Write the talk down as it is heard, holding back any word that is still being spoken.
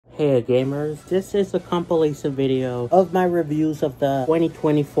Hey gamers, this is a compilation video of my reviews of the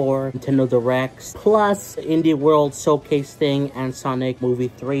 2024 Nintendo Directs, plus Indie World Showcase thing and Sonic Movie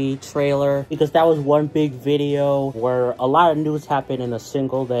 3 trailer, because that was one big video where a lot of news happened in a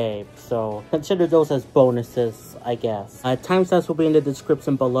single day, so consider those as bonuses, I guess. Timestamps will be in the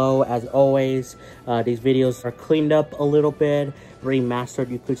description below. As always, these videos are cleaned up a little bit, remastered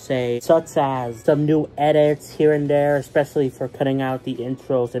you could say, such as some new edits here and there, especially for cutting out the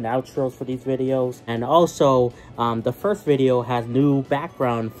intros and outros for these videos. And also the first video has new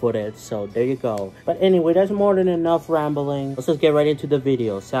background footage, so there you go. But anyway, that's more than enough rambling. Let's just get right into the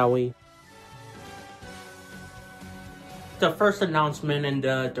video, shall we? The first announcement in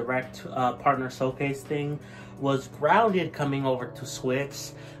the Direct partner showcase thing was Grounded coming over to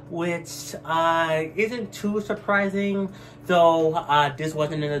Switch, which isn't too surprising, though this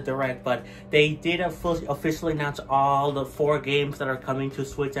wasn't in the Direct, but they did officially announce all the 4 games that are coming to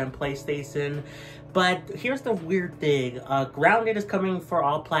Switch and PlayStation. But here's the weird thing, Grounded is coming for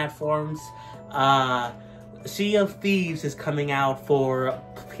all platforms, Sea of Thieves is coming out for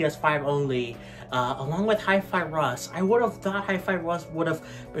PS5 only, along with Hi-Fi Rush. I would have thought Hi-Fi Rush would have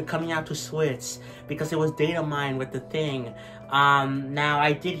been coming out to Switch because it was data mined with the thing. Now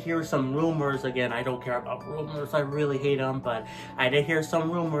I did hear some rumors, again, I don't care about rumors, I really hate them, but I did hear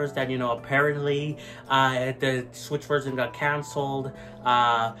some rumors that, you know, apparently the Switch version got cancelled.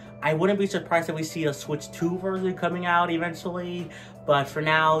 I wouldn't be surprised if we see a Switch 2 version coming out eventually, but for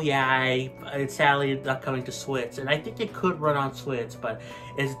now, yeah, it's sadly not coming to Switch, and I think it could run on Switch, but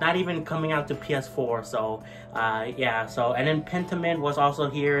it's not even coming out to PS4, so yeah, so, and then Pentiment was also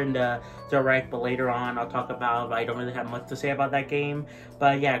here in the Direct, but later on I'll talk about, I don't really have much to say about that game,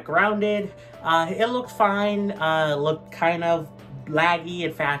 but yeah, Grounded, it looked fine, looked kind of laggy.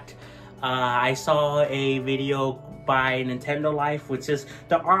 In fact, I saw a video by Nintendo Life, which is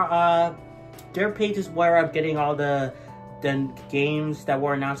their page is where I'm getting all the games that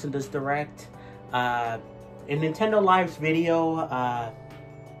were announced in this Direct. In Nintendo Live's video,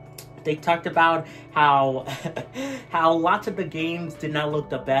 they talked about how how lots of the games did not look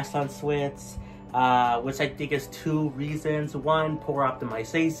the best on Switch, which I think is 2 reasons. 1, poor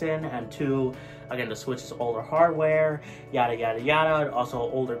optimization, and 2, again, the Switch is older hardware, yada yada yada, also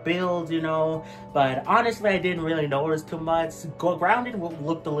older builds, you know. But honestly, I didn't really notice too much. Grounded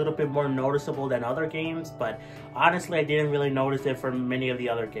looked a little bit more noticeable than other games, but honestly, I didn't really notice it for many of the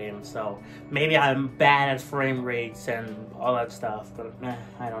other games. So maybe I'm bad at frame rates and all that stuff, but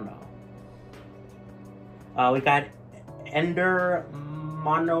I don't know. We got Ender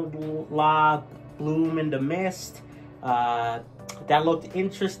Monolith Bloom in the Mist. That looked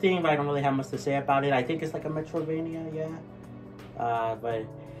interesting, but I don't really have much to say about it. I think it's like a Metroidvania, yeah. But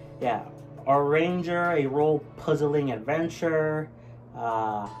yeah, Arranger, a role puzzling adventure.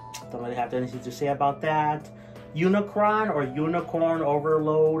 Don't really have anything to say about that. Unicron or Unicorn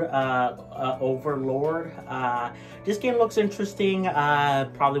Overlord. This game looks interesting.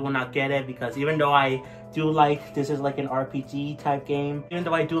 Probably will not get it because even though I do like, this is like an RPG type game, even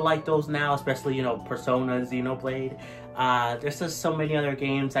though I do like those now, especially, you know, Persona, Xenoblade, there's just so many other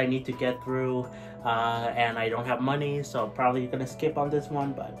games I need to get through, and I don't have money, so probably gonna skip on this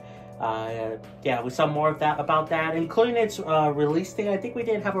one. But yeah, we saw more of that about that, including its release date. I think we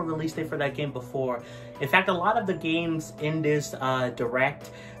did have a release date for that game before. In fact, a lot of the games in this Direct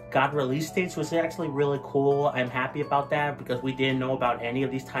got release dates, which is actually really cool. I'm happy about that because we didn't know about any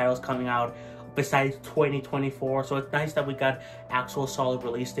of these titles coming out besides 2024, so it's nice that we got actual solid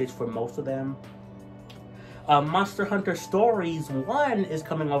release dates for most of them. Monster Hunter Stories 1 is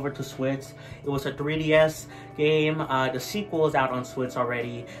coming over to Switch. It was a 3DS game. The sequel is out on Switch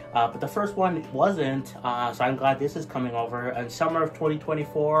already, but the first one wasn't, so I'm glad this is coming over. In summer of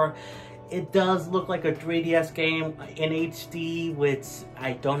 2024, it does look like a 3DS game in HD, which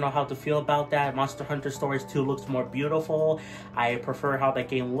I don't know how to feel about that. Monster Hunter Stories 2 looks more beautiful. I prefer how that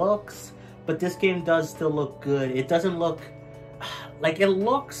game looks, but this game does still look good. It doesn't look like, it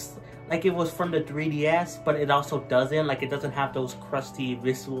looks like it was from the 3DS, but it also doesn't. Like, it doesn't have those crusty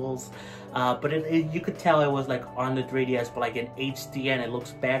visuals, but you could tell it was like on the 3DS, but like in HD, and it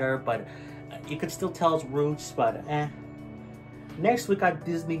looks better, but you could still tell its roots, but eh. Next, we got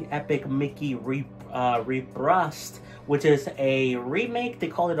Disney Epic Mickey Rebrushed, which is a remake. They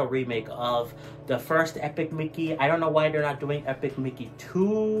call it a remake of the first Epic Mickey. I don't know why they're not doing Epic Mickey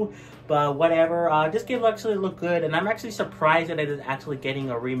 2, but whatever. This game actually looked good, and I'm actually surprised that it is actually getting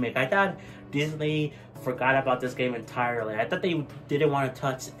a remake. I thought Disney forgot about this game entirely. I thought they didn't want to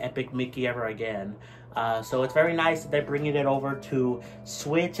touch Epic Mickey ever again. So it's very nice that they're bringing it over to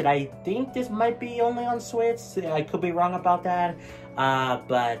Switch, and I think this might be only on Switch. I could be wrong about that,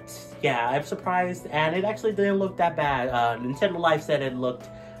 but yeah, I'm surprised, and it actually didn't look that bad. Nintendo Life said it looked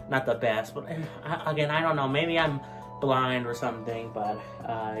not the best, but again, I don't know, maybe I'm blind or something, but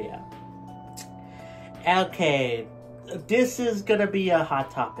yeah. Okay, this is gonna be a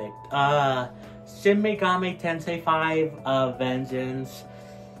hot topic. Shin Megami Tensei 5 Vengeance.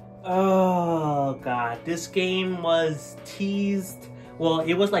 Oh god, this game was teased. Well,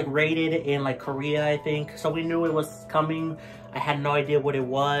 it was like rated in like Korea, I think, so we knew it was coming. I had no idea what it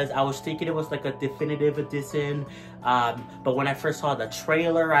was. I was thinking it was like a definitive edition, but when I first saw the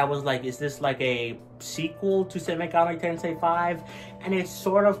trailer, I was like, is this like a sequel to Shin Megami Tensei 5? And it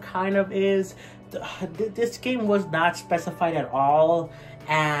sort of kind of is. This game was not specified at all,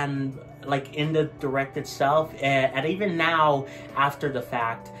 and like in the direct itself, and even now after the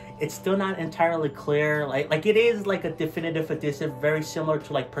fact, it's still not entirely clear. Like it is like a definitive edition, very similar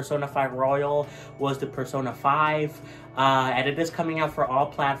to like Persona 5 Royal was the Persona 5, and it is coming out for all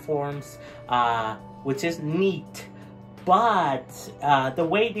platforms, which is neat. But the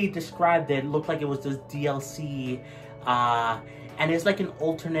way they described it looked like it was just DLC, and it's like an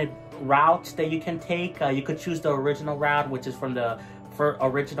alternate route that you can take. You could choose the original route, which is from the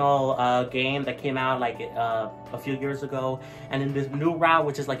original game that came out like a few years ago, and then this new route,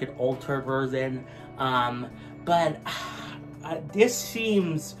 which is like an altered version. But this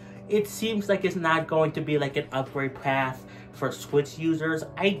seems like it's not going to be like an upgrade path for Switch users.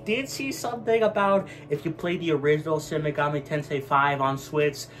 I did see something about if you play the original Shin Megami Tensei 5 on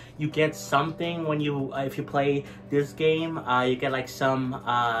Switch, you get something when you if you play this game. You get like some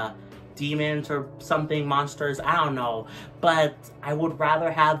demons or something, monsters, I don't know, but I would rather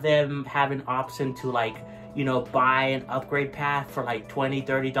have them have an option to like, you know, buy an upgrade path for like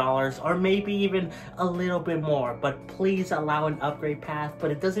 $20-$30, or maybe even a little bit more, but please allow an upgrade path. But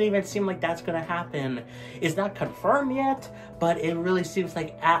it doesn't even seem like that's gonna happen. It's not confirmed yet, but it really seems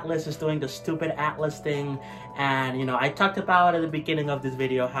like Atlas is doing the stupid Atlas thing. And you know, I talked about at the beginning of this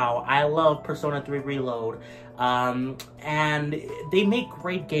video how I love Persona 3 Reload, and they make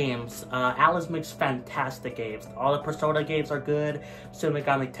great games. Atlas makes fantastic games. All the Persona games are good. Shin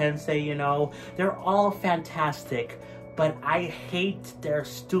Megami Tensei, you know, they're all fantastic, but I hate their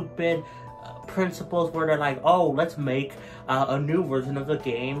stupid principles where they're like, oh, let's make a new version of the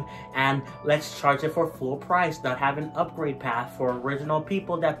game and let's charge it for full price, not have an upgrade path for original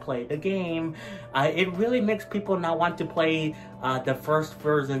people that play the game. It really makes people not want to play the first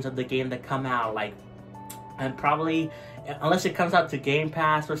versions of the game that come out. Like, I'm probably, unless it comes out to Game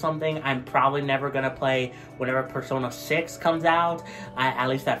Pass or something, I'm probably never gonna play whenever Persona 6 comes out. At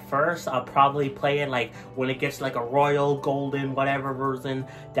least at first, I'll probably play it like when it gets like a Royal, Golden, whatever version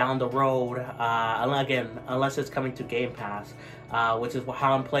down the road. Again, unless it's coming to Game Pass, which is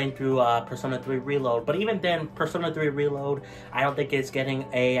how I'm playing through Persona 3 Reload. But even then, Persona 3 Reload, I don't think it's getting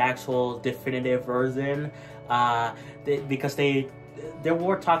a actual definitive version, because there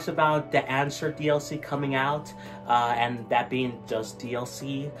were talks about the Answer DLC coming out, and that being just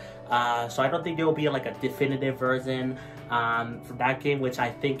DLC. So I don't think there will be like a definitive version for that game, which I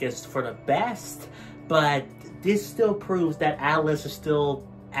think is for the best. But this still proves that Atlas is still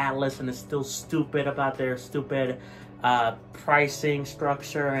Atlas and is still stupid about their stupid pricing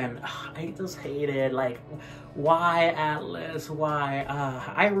structure, and I just hate it. Like, why Atlas? Why?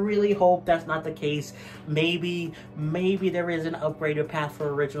 I really hope that's not the case. Maybe there is an upgraded path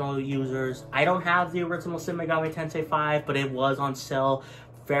for original users. I don't have the original Shin Megami Tensei 5, but it was on sale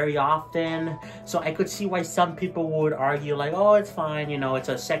very often, so I could see why some people would argue like, oh, it's fine, you know, it's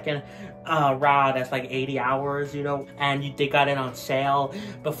a second route that's like 80 hours, you know, and they got it on sale.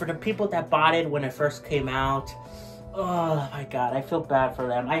 But for the people that bought it when it first came out, oh my god, I feel bad for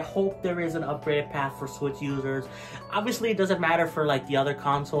them. I hope there is an upgraded path for Switch users. Obviously, it doesn't matter for like the other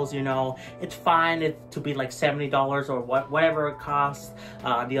consoles, you know. It's fine to be like $70 or whatever it costs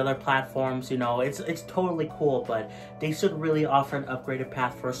on the other platforms, you know. It's totally cool, but they should really offer an upgraded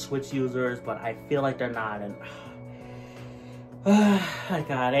path for Switch users, but I feel like they're not. And oh my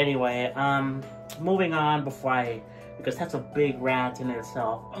god, anyway, moving on because that's a big rant in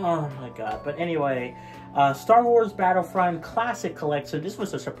itself. Oh my god. But anyway, Star Wars Battlefront Classic Collection. This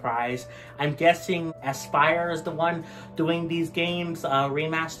was a surprise. I'm guessing Aspyr is the one doing these games,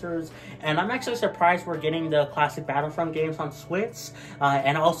 remasters. And I'm actually surprised we're getting the Classic Battlefront games on Switch,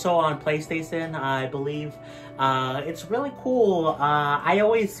 and also on PlayStation, I believe. It's really cool. I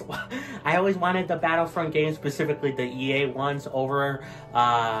always wanted the Battlefront games, specifically the EA ones, over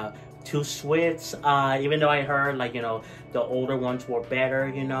to Switch, even though I heard, like, you know, the older ones were better,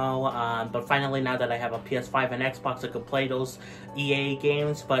 you know, but finally now that I have a PS5 and Xbox, I could play those EA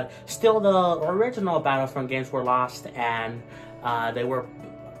games, but still the original Battlefront games were lost, and they were,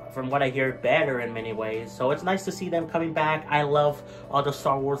 from what I hear, better in many ways. So it's nice to see them coming back. I love all the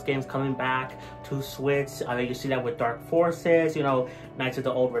Star Wars games coming back to Switch. I mean, you see that with Dark Forces, you know, Knights of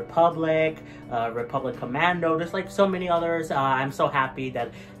the Old Republic, Republic Commando. There's like so many others. I'm so happy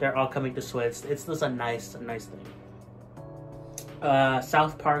that they're all coming to Switch. It's just a nice thing.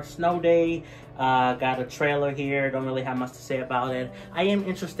 South Park Snow Day, got a trailer here. Don't really have much to say about it. I am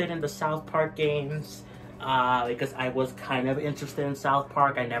interested in the South Park games. Because I was kind of interested in South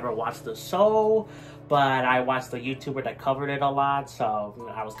Park. I never watched the show, but I watched the YouTuber that covered it a lot,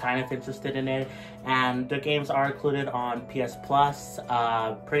 so I was kind of interested in it. And the games are included on PS Plus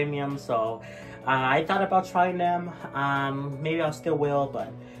Premium, so I thought about trying them. Maybe I still will,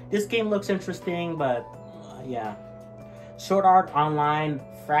 but this game looks interesting, but yeah. Sword Art Online,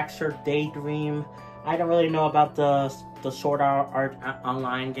 Fractured Daydream. I don't really know about the Sword Art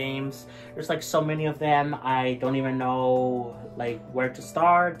Online games. There's like so many of them. I don't even know like where to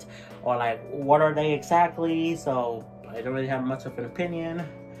start or like what are they exactly. So I don't really have much of an opinion.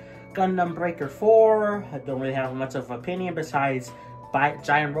 Gundam Breaker 4. I don't really have much of an opinion besides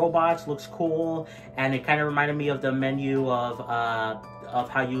giant robots. Looks cool, and it kind of reminded me of the menu of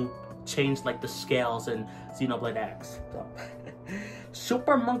how you change like the scales in Xenoblade X. So.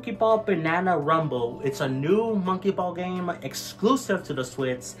 Super Monkey Ball Banana Rumble. It's a new Monkey Ball game exclusive to the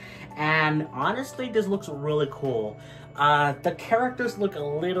Switch, and honestly, this looks really cool. The characters look a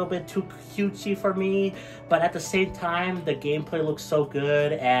little bit too cutesy for me, but at the same time, the gameplay looks so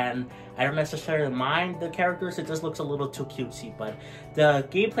good, and I don't necessarily mind the characters. It just looks a little too cutesy, but the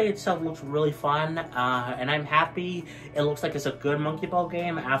gameplay itself looks really fun, and I'm happy. It looks like it's a good Monkey Ball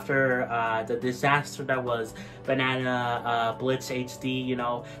game after the disaster that was Banana Blitz HD. You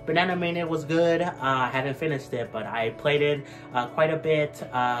know, Banana Mania was good. I haven't finished it, but I played it quite a bit.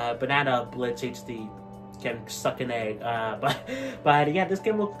 Banana Blitz HD can suck an egg, but yeah, this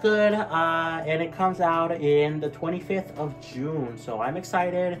game looks good, and it comes out in the 25th of June, so I'm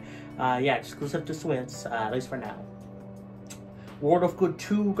excited. Yeah, exclusive to Switch, at least for now. World of Goo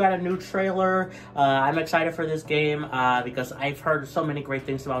 2 got a new trailer. I'm excited for this game because I've heard so many great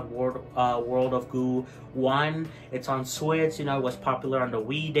things about World of Goo 1. It's on Switch, you know, it was popular on the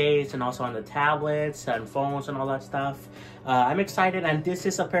Wii days and also on the tablets and phones and all that stuff. I'm excited, and this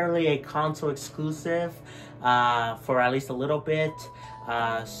is apparently a console exclusive for at least a little bit.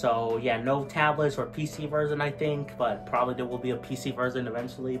 So yeah, no tablets or PC version, I think, but probably there will be a PC version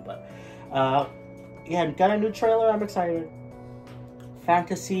eventually. But yeah, got a new trailer. I'm excited.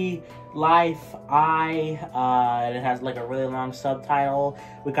 Fantasy Life I, it has like a really long subtitle.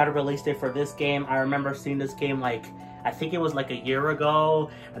 We got a release date for this game. I remember seeing this game like, I think it was like a year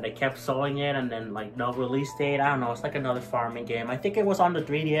ago, and they kept selling it, and then like no release date. I don't know, it's like another farming game. I think it was on the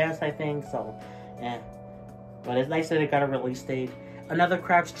 3DS, I think, so yeah. But it's nice that it got a release date. Another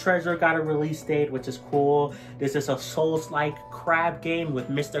Crab's Treasure got a release date, which is cool. This is a Souls-like crab game with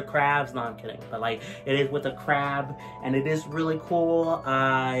Mr. Krabs. No, I'm kidding. But like, it is with a crab, and it is really cool.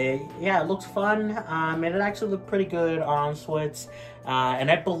 Yeah, it looks fun. And it actually looked pretty good on Switch. And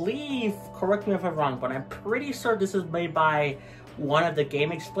I believe, correct me if I'm wrong, but I'm pretty sure this is made by one of the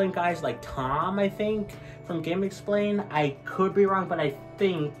Game Explain guys, like Tom, I think, from Game Explain. I could be wrong, but I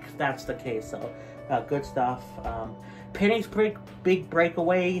think that's the case. So, good stuff. Penny's Big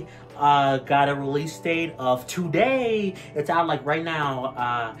Breakaway got a release date of today. It's out like right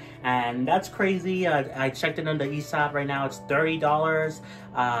now, and that's crazy. I checked it on the eShop right now. It's $30.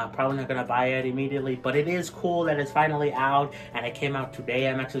 Probably not gonna buy it immediately, but it is cool that it's finally out, and it came out today.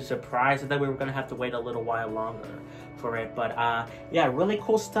 I'm actually surprised that we were gonna have to wait a little while longer for it, but yeah, really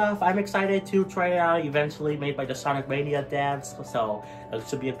cool stuff. I'm excited to try it out eventually. Made by the Sonic Mania devs, so it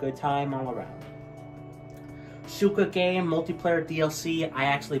should be a good time all around. Shuka game multiplayer DLC. I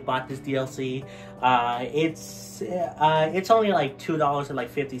actually bought this DLC. It's only like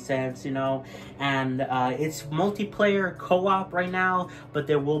 $2.50, you know, and it's multiplayer co-op right now, but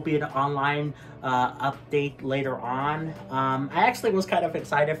there will be an online update later on. I actually was kind of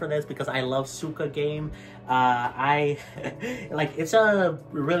excited for this because I love Suka game. It's a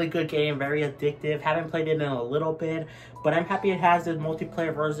really good game, very addictive. Haven't played it in a little bit, but I'm happy it has this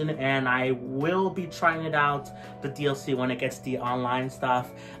multiplayer version, and I will be trying it out the DLC when it gets the online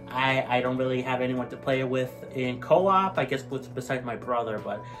stuff. I don't really have anyone to play it with in co-op, I guess, besides my brother,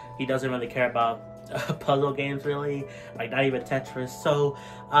 but he doesn't really care about puzzle games, really, like not even Tetris. So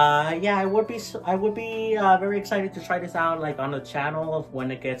yeah, I would be very excited to try this out, like on the channel when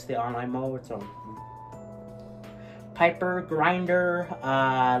it gets the online mode. So Piper Grinder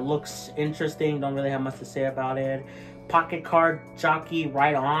looks interesting. Don't really have much to say about it. Pocket Card Jockey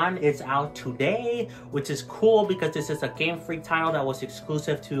Right On is out today, which is cool because this is a Game Freak title that was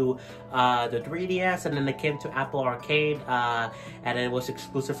exclusive to the 3DS, and then it came to Apple Arcade, and it was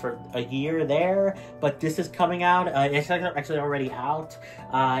exclusive for a year there. But this is coming out. It's actually already out,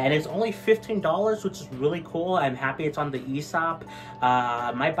 and it's only $15, which is really cool. I'm happy it's on the eShop.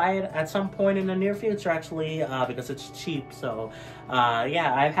 Might buy it at some point in the near future, actually, because it's cheap. So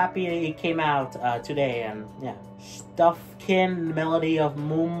yeah, I'm happy it came out today, and yeah. Stuffkin Melody of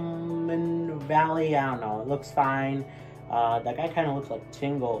Moomin Valley, I don't know, it looks fine. That guy kind of looks like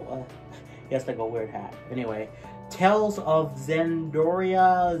Tingle. He has like a weird hat. Anyway, Tales of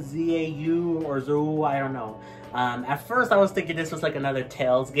Zendoria, Z-A-U or Zoo, I don't know. At first I was thinking this was like another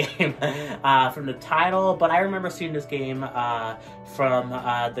Tales game from the title, but I remember seeing this game from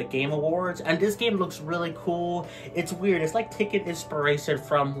the Game Awards, and this game looks really cool. It's weird, it's like taking inspiration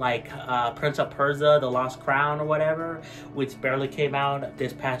from like Prince of Persia, The Lost Crown or whatever, which barely came out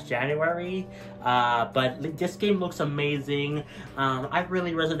this past January. But this game looks amazing. I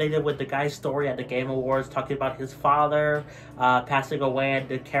really resonated with the guy's story at the Game Awards, talking about his father passing away, and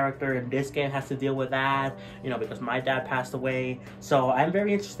the character in this game has to deal with that, you know, because my dad passed away. So I'm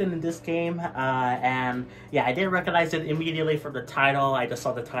very interested in this game, and yeah, I didn't recognize it immediately from the title. I just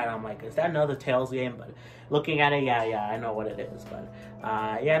saw the title, I'm like, is that another Tales game? But looking at it, yeah, I know what it is. But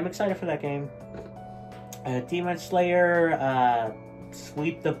yeah, I'm excited for that game. Demon Slayer,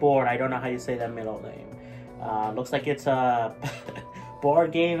 Sweep the Board. I don't know how you say that middle name. Looks like it's a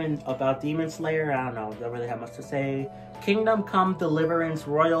board game about Demon Slayer. I don't know. Don't really have much to say. Kingdom Come Deliverance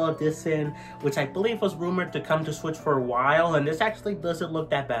Royal Edition, which I believe was rumored to come to Switch for a while, and this actually doesn't look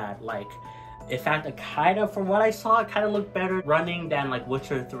that bad. Like, in fact, it kind of, from what I saw, it kind of looked better running than like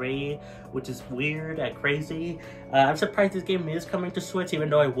Witcher 3, which is weird and crazy. I'm surprised this game is coming to Switch, even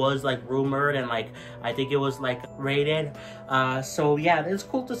though it was like rumored and like I think it was like rated. So yeah, it's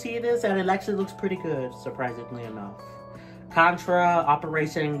cool to see this, and it actually looks pretty good, surprisingly enough. Contra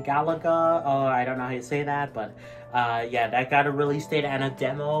Operation Galaga, I don't know how you say that, but yeah, that got a release date and a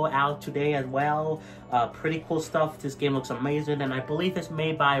demo out today as well. Pretty cool stuff. This game looks amazing, and I believe it's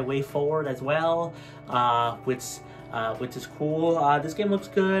made by WayForward as well, which is cool. This game looks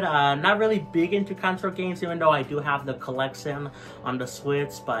good. Not really big into Contra games, even though I do have the collection on the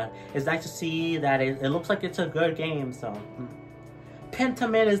Switch, but it's nice to see that it looks like it's a good game. So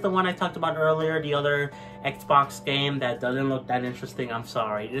Pentiment is the one I talked about earlier, the other Xbox game that doesn't look that interesting. I'm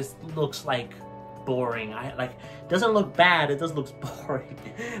sorry, this looks like boring. Doesn't look bad, it just looks boring.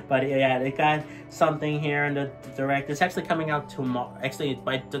 But yeah, they got something here in the direct. It's actually coming out tomorrow. Actually,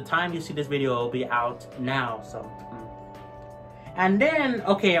 by the time you see this video, it'll be out now. So and then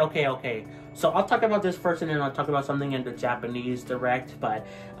okay, so I'll talk about this first, and then I'll talk about something in the Japanese direct. But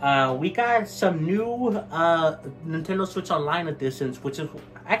we got some new Nintendo Switch Online editions, which is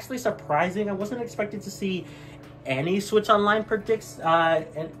actually surprising. I wasn't expecting to see any Switch Online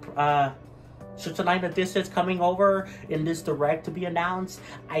Switch Online editions coming over in this direct to be announced.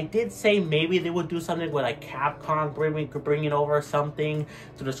 I did say maybe they would do something with like Capcom bringing over something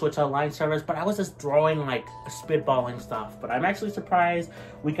to the Switch Online service, but I was just throwing like spitballing stuff. But I'm actually surprised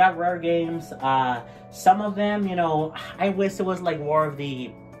we got rare games. Some of them, you know, I wish it was like more of the,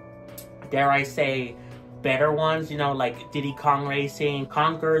 dare I say, better ones, you know, like Diddy Kong Racing,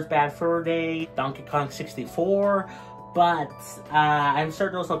 Conker's Bad Fur Day, Donkey Kong 64. But I'm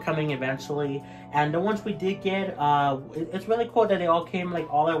sure those are coming eventually. And the ones we did get, it's really cool that they all came like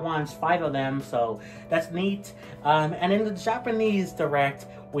all at once, 5 of them, so that's neat. And in the Japanese direct,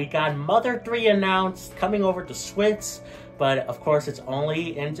 we got Mother 3 announced, coming over to Switch, but of course it's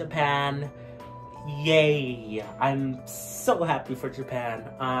only in Japan. Yay! I'm so happy for Japan.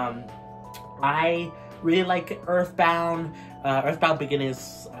 I really like Earthbound. Earthbound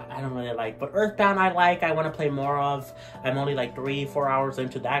Beginnings, I don't really like, but Earthbound I like, I want to play more of. I'm only like 3-4 hours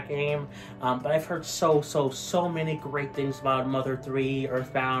into that game, but I've heard so many great things about Mother 3,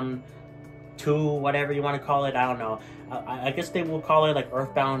 Earthbound 2, whatever you want to call it. I don't know. I guess they will call it like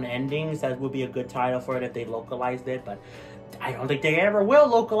Earthbound Endings. That would be a good title for it if they localized it, but I don't think they ever will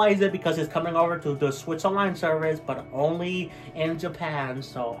localize it because it's coming over to the Switch Online service, but only in Japan.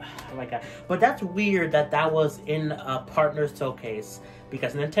 So, oh my god. But that's weird that that was in a partner showcase,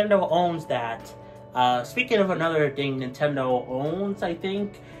 because Nintendo owns that Speaking of another thing Nintendo owns, I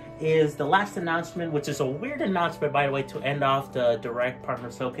think, is the last announcement, which is a weird announcement, by the way, to end off the Direct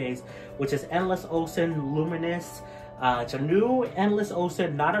Partner Showcase, which is Endless Ocean Luminous. It's a new Endless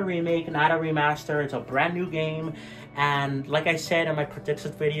Ocean, not a remake, not a remaster. It's a brand new game. And like I said in my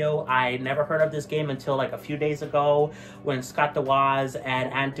predictions video, I never heard of this game until like a few days ago when Scott DeWaz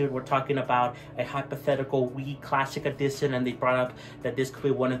and Antude were talking about a hypothetical Wii Classic Edition, and they brought up that this could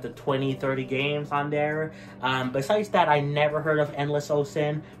be one of the 20-30 games on there. Besides that, I never heard of Endless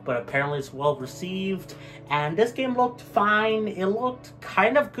Ocean, but apparently it's well received. And this game looked fine. It looked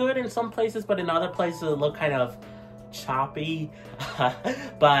kind of good in some places, but in other places it looked kind of choppy.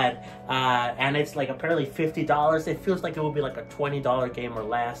 But and it's like apparently $50. It feels like it would be like a $20 game or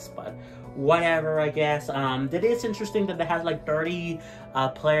less, but whatever, I guess. It is interesting that it has like 30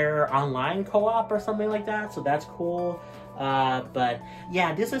 player online co-op or something like that, so that's cool. But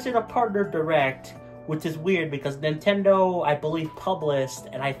yeah, this isn't a partner direct, which is weird because Nintendo, I believe, published,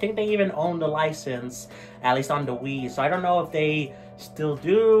 and I think they even own the license, at least on the Wii, so I don't know if they still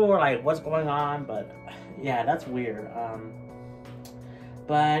do or like what's going on, but yeah, that's weird.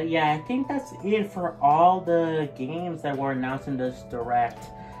 But yeah, I think that's it for all the games that were announced in this Direct.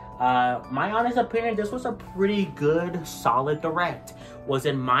 My honest opinion, this was a pretty good, solid Direct. Was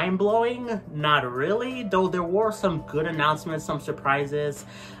it mind-blowing? Not really, though there were some good announcements, some surprises.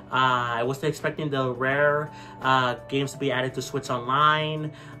 I wasn't expecting the Rare games to be added to Switch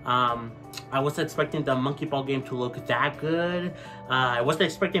Online. I wasn't expecting the Monkey Ball game to look that good. I wasn't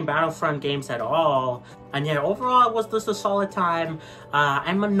expecting Battlefront games at all. And yeah, overall, it was just a solid time.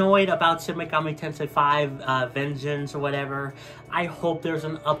 I'm annoyed about Shin Megami Tensei 5 Vengeance or whatever. I hope there's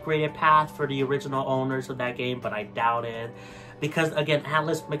an upgraded path for the original owners of that game, but I doubt it. Because, again,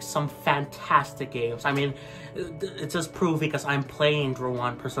 Atlus makes some fantastic games. I mean, it's just proof because I'm playing Draw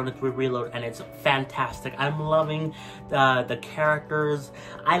 1 Persona 3 Reload, and it's fantastic. I'm loving the characters.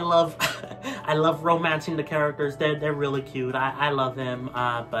 I love I love romancing the characters. They're really cute. I love them.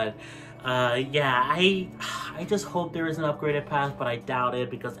 Yeah, I just hope there is an upgraded path, but I doubt it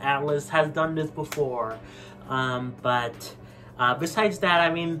because Atlus has done this before. Besides that,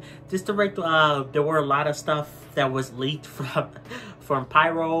 I mean, this Direct, there were a lot of stuff that was leaked from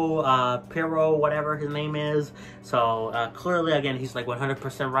Pyro, whatever his name is. So, clearly, again, he's like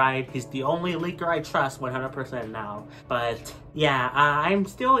 100% right. He's the only leaker I trust 100% now. But, yeah, I'm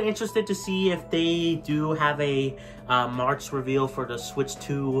still interested to see if they do have a March reveal for the Switch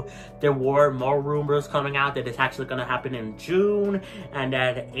 2. There were more rumors coming out that it's actually going to happen in June, and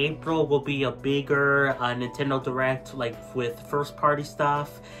that April will be a bigger Nintendo Direct, like with first-party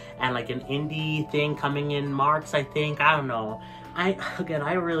stuff, and like an indie thing coming in March, I think. I don't know.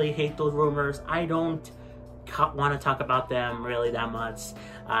 I really hate those rumors. I don't want to talk about them really that much.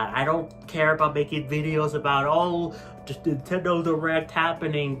 I don't care about making videos about, oh, just Nintendo Direct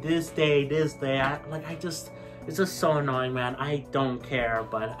happening this day. It's just so annoying, man. I don't care,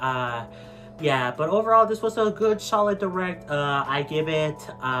 but yeah. But overall, this was a good, solid Direct. I give it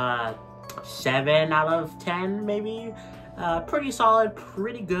 7 out of 10, maybe. Pretty solid,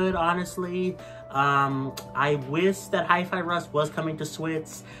 pretty good, honestly. I wish that Hi-Fi Rush was coming to Switch.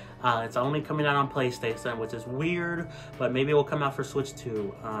 It's only coming out on PlayStation, which is weird, but maybe it will come out for Switch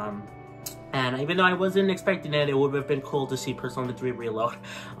too. And even though I wasn't expecting it, it would have been cool to see Persona 3 Reload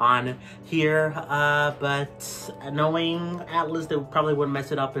on here. But knowing Atlus, they probably would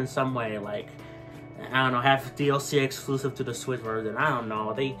mess it up in some way. Like, I don't know, have DLC exclusive to the Switch version. I don't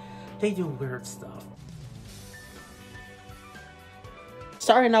know. They do weird stuff.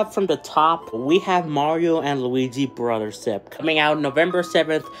 Starting up from the top, we have Mario and Luigi Brothership coming out November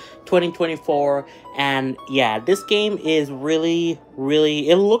 7th, 2024. And yeah, this game is really,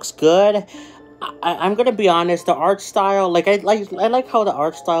 it looks good. I'm gonna be honest, the art style, like I like how the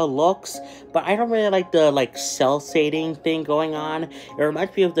art style looks, but I don't really like the cell shading thing going on. It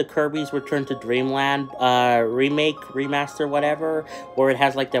reminds me of the Kirby's Return to Dreamland remake, remaster, whatever, where it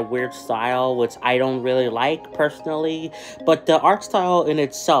has like that weird style, which I don't really like personally. But the art style in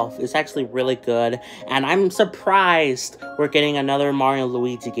itself is actually really good, and I'm surprised we're getting another Mario and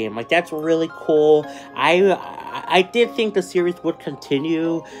Luigi game. Like, that's really cool. I did think the series would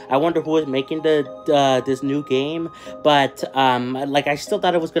continue. I wonder who is making this new game, but like, I still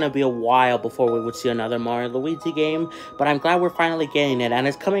thought it was gonna be a while before we would see another Mario and Luigi game. But I'm glad we're finally getting it, and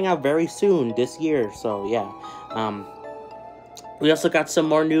it's coming out very soon this year. So yeah. We also got some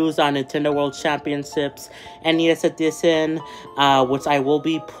more news on Nintendo World Championships NES Edition, which I will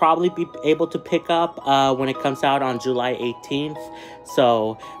probably be able to pick up when it comes out on July 18th.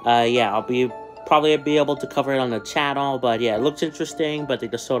 So yeah, I'll be probably be able to cover it on the channel, but yeah, it looks interesting, but they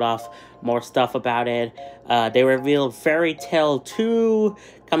just showed off more stuff about it. They revealed Fairy Tail 2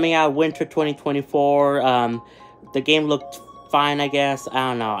 coming out winter 2024. The game looked fine, I guess.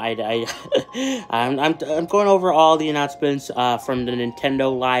 I don't know. I'm going over all the announcements from the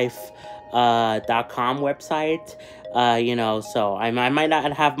Nintendo Life.com website. You know, so I might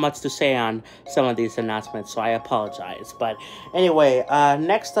not have much to say on some of these announcements, so I apologize. But anyway,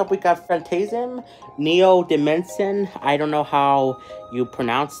 next up we got Phantasm Neo Dimension. I don't know how you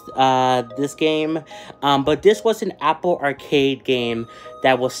pronounce this game, but this was an Apple Arcade game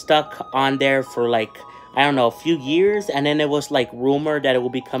that was stuck on there for like, I don't know, a few years, and then it was like rumored that it will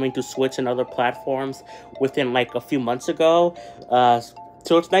be coming to Switch and other platforms within like a few months ago.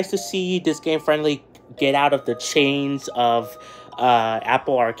 So it's nice to see this game finally get out of the chains of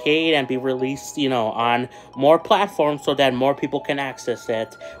Apple Arcade and be released, you know, on more platforms so that more people can access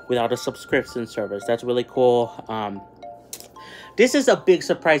it without a subscription service. That's really cool. This is a big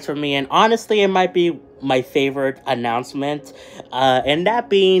surprise for me, and honestly, it might be my favorite announcement, and that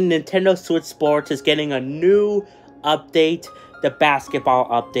being Nintendo Switch Sports is getting a new update, the basketball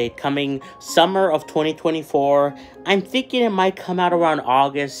update, coming summer of 2024. I'm thinking it might come out around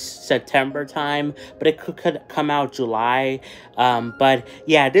August, September time, but it could come out July. But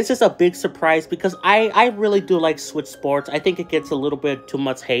yeah, this is a big surprise because I really do like Switch Sports. I think it gets a little bit too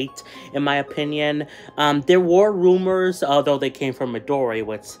much hate, in my opinion. There were rumors, although they came from Midori,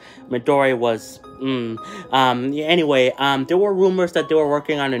 which Midori was... Anyway, there were rumors that they were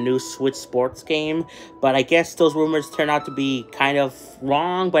working on a new Switch Sports game, but I guess those rumors turned out to be kind of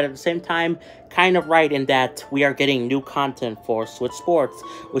wrong, but at the same time, kind of right in that we are getting new content for Switch Sports,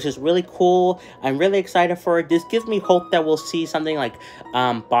 which is really cool. I'm really excited for it. This gives me hope that we'll see something like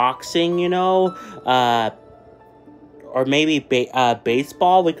boxing, you know, or maybe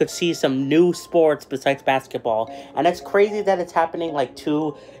baseball. We could see some new sports besides basketball. And it's crazy that it's happening like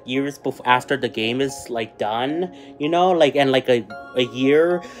 2 years after the game is like done, you know, like, and like a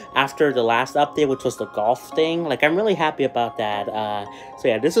year after the last update, which was the golf thing. Like, I'm really happy about that. So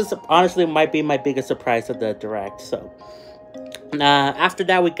yeah, this is honestly might be my biggest surprise of the Direct. So after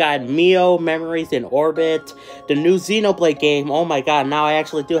that, we got Mio Memories in Orbit, the new Xenoblade game. Oh my god, now I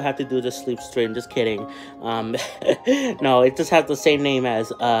actually do have to do the sleep stream. Just kidding. No, it just has the same name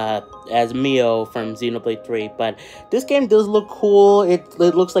as Mio from Xenoblade 3. But this game does look cool. It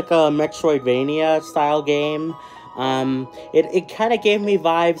looks like a Metroidvania style game. It kind of gave me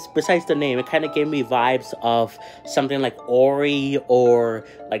vibes, besides the name, it kind of gave me vibes of something like Ori or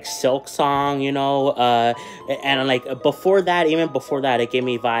like Silk Song, you know, and like before that, even before that, it gave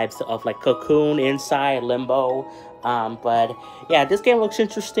me vibes of like Cocoon, Inside, Limbo. But yeah, this game looks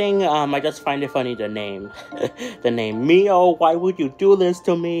interesting. I just find it funny, the name. The name Mio, why would you do this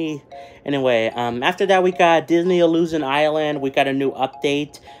to me? Anyway, after that, we got Disney Illusion Island. We got a new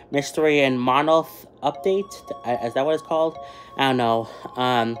update, Mystery and Monolith update. Is that what it's called? I don't know.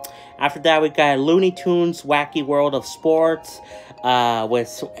 After that, we got Looney Tunes Wacky World of Sports.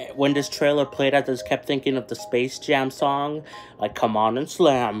 When this trailer played, I just kept thinking of the Space Jam song, like "Come on and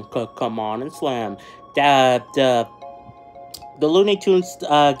slam, come on and slam." The Looney Tunes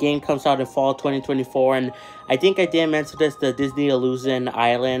game comes out in fall 2024, and I think I did mention this, the Disney Illusion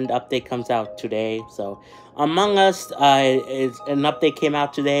Island update comes out today. So Among Us is an update came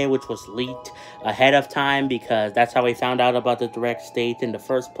out today, which was leaked ahead of time because that's how we found out about the Direct state in the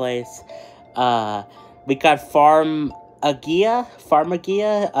first place. We got Farmagia.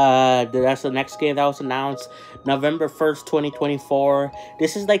 That's the next game that was announced November 1st, 2024.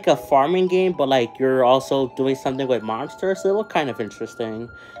 This is like a farming game, but like you're also doing something with monsters. So it looked kind of interesting.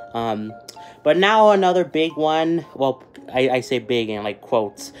 But now another big one. Well, I say big in like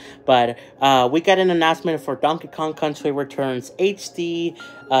quotes. But we got an announcement for Donkey Kong Country Returns HD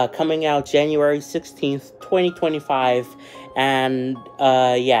coming out January 16th, 2025. And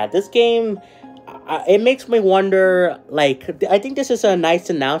yeah, this game... it makes me wonder, like, I think this is a nice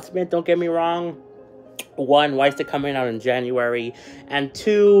announcement, don't get me wrong. One, why is it coming out in January? And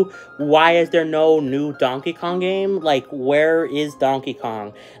two, why is there no new Donkey Kong game? Like, where is Donkey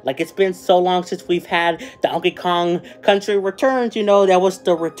Kong? Like, it's been so long since we've had Donkey Kong Country Returns, you know, that was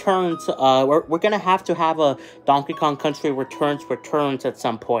the Returns. We're gonna have to have a Donkey Kong Country Returns at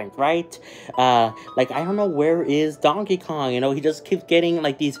some point, right? Like, I don't know, where is Donkey Kong? You know, he just keeps getting,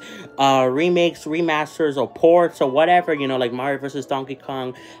 like, these remakes, remasters, or ports, or whatever, you know, like Mario vs. Donkey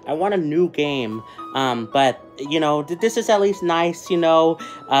Kong. I want a new game. But, you know, this is at least nice, you know,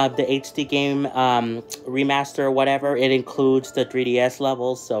 the HD game remaster or whatever. It includes the 3DS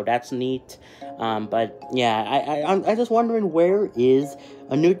levels, so that's neat. But yeah, I'm just wondering, where is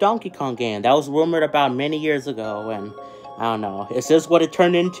a new Donkey Kong game? That was rumored about many years ago, and I don't know. Is this what it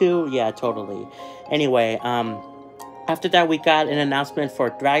turned into? Yeah, totally. Anyway, after that, we got an announcement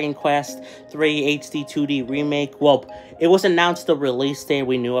for Dragon Quest 3 HD 2D Remake. Well, it was announced the release date.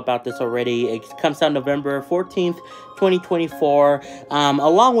 We knew about this already. It comes out November 14th, 2024.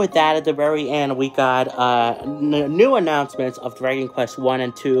 Along with that, at the very end, we got new announcements of Dragon Quest 1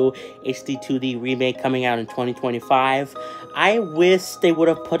 and 2 HD 2D Remake coming out in 2025. I wish they would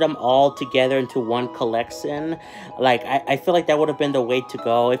have put them all together into one collection. Like, I feel like that would have been the way to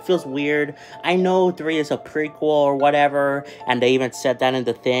go. It feels weird. I know 3 is a prequel or whatever, and they even said that in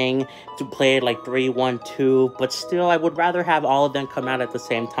the thing, to play like 3, 1, 2, but still, I would rather have all of them come out at the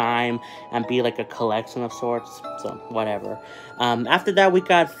same time and be like a collection of sorts, so whatever. After that, we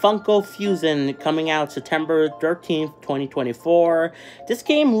got Funko Fusion coming out September 13th, 2024. This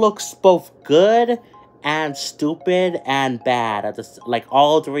game looks both good and stupid and bad at this, like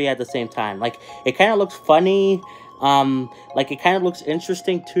all 3 at the same time. Like, it kind of looks funny, like it kind of looks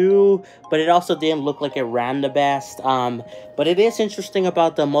interesting too, but it also didn't look like it ran the best. But it is interesting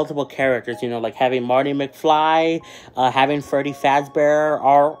about the multiple characters, you know, like having Marty McFly, having Freddy Fazbear,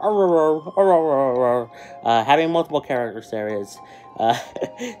 or having multiple characters there is.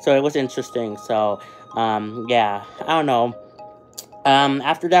 So it was interesting. So yeah, I don't know.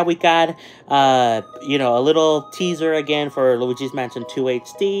 After that, we got, you know, a little teaser again for Luigi's Mansion 2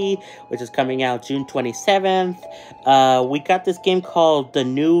 HD, which is coming out June 27th. We got this game called The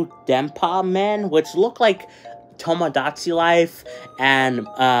New Denpa Men, which looked like Tomodachi Life and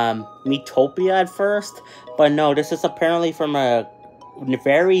Miitopia at first, but no, this is apparently from a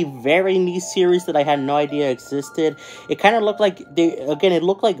very, very niche series that I had no idea existed. It kind of looked like it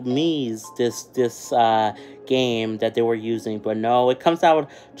looked like Mii's, this game that they were using, but no, it comes out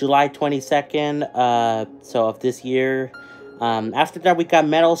July 22nd, so of this year. After that, we got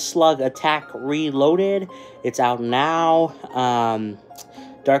Metal Slug Attack Reloaded. It's out now.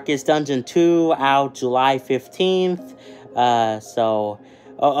 Darkest Dungeon 2 out July 15th.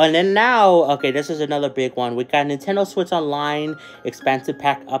 Oh, and then now, okay, this is another big one. We got Nintendo Switch Online expansive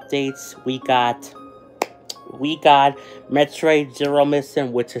pack updates. We got Metroid Zero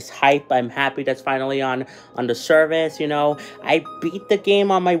Mission, which is hype. I'm happy that's finally on the service, you know. I beat the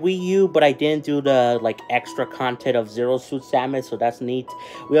game on my Wii U, but I didn't do the, like, extra content of Zero Suit Samus, so that's neat.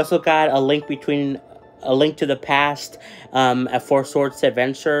 We also got A Link to the Past, a Four Swords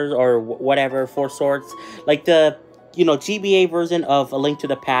Adventures, or whatever, Four Swords. Like the, you know, GBA version of A Link to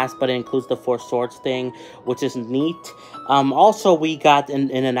the Past, but it includes the Four Swords thing, which is neat. Also, we got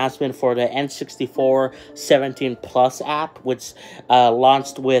an announcement for the N64 17 Plus app, which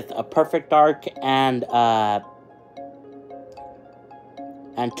launched with a Perfect Dark and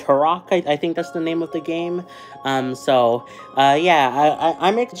Turok, I think that's the name of the game. Yeah,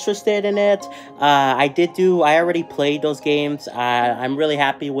 I'm interested in it. I already played those games. I'm really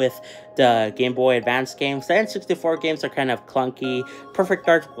happy with the Game Boy Advance games. The N64 games are kind of clunky. Perfect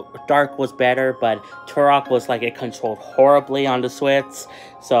Dark was better, but Turok was like, it controlled horribly on the Switch.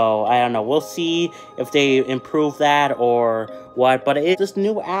 So, I don't know. We'll see if they improve that or what. But it's this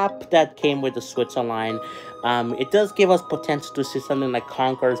new app that came with the Switch Online. It does give us potential to see something like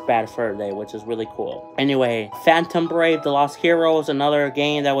Conker's Bad Fur Day, which is really cool. Anyway, Phantom Brave: The Lost Heroes, another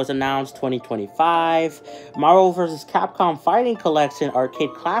game that was announced 2025. Marvel vs. Capcom Fighting Collection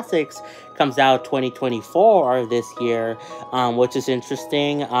Arcade Classics comes out 2024 this year, which is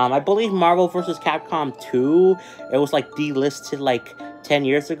interesting. I believe Marvel vs. Capcom 2, it was like delisted like 10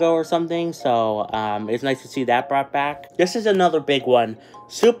 years ago or something, so it's nice to see that brought back. This is another big one.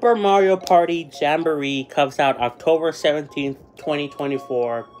 Super Mario Party Jamboree comes out October 17th,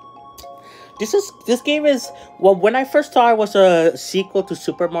 2024. This game is, well, when I first saw it was a sequel to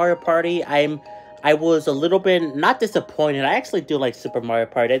Super Mario Party, I was a little bit, not disappointed. I actually do like Super Mario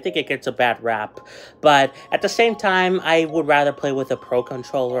Party. I think it gets a bad rap. But at the same time, I would rather play with a Pro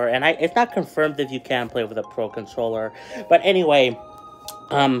Controller. And it's not confirmed if you can play with a Pro Controller. But anyway,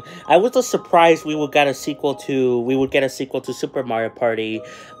 I was just surprised we would get a sequel to Super Mario Party.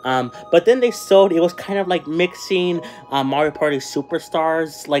 But then they showed, it was kind of like mixing Mario Party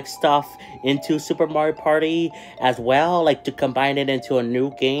Superstars like stuff into Super Mario Party as well, like to combine it into a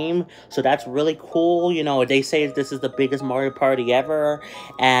new game. So that's really cool. You know, they say this is the biggest Mario Party ever,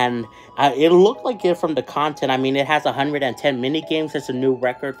 and it looked like it from the content. I mean, it has 110 mini games. It's a new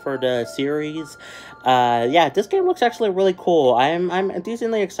record for the series. Yeah, this game looks actually really cool. I'm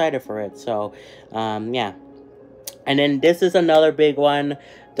decently excited for it. So, yeah. And then this is another big one.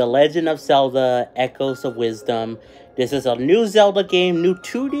 The Legend of Zelda Echoes of Wisdom This is a new Zelda game, new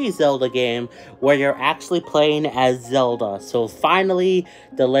 2D Zelda game, where you're actually playing as Zelda. So finally,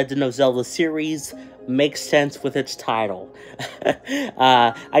 the Legend of Zelda series makes sense with its title.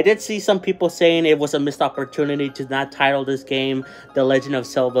 I did see some people saying it was a missed opportunity to not title this game The Legend of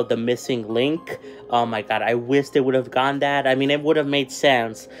Zelda The Missing Link. Oh my god, I wish they would have gone that. I mean, it would have made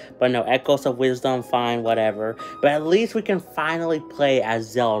sense. But no, Echoes of Wisdom, fine, whatever. But at least we can finally play as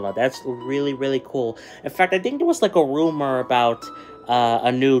Zelda. That's really, really cool. In fact, I think there was like a rumor about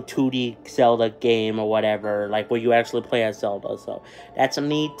a new 2D Zelda game or whatever, like where you actually play as Zelda. So that's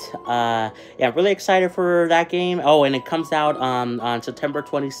neat. Yeah, really excited for that game. Oh, and it comes out on September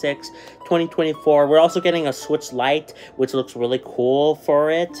 26th, 2024. We're also getting a Switch Lite, which looks really cool for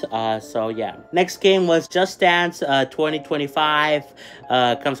it. So yeah. Next game was Just Dance 2025.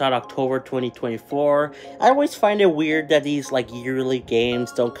 Comes out October 2024. I always find it weird that these like yearly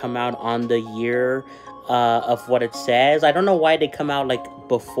games don't come out on the year of what it says. I don't know why they come out like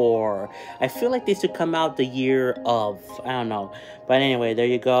before. I feel like they should come out the year of. I don't know. But anyway, there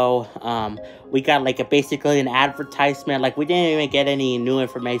you go. We got like basically an advertisement. Like we didn't even get any new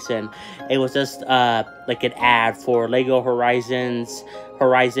information. It was just like an ad for Lego Horizon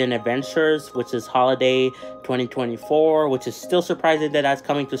Adventures, which is holiday 2024, which is still surprising that that's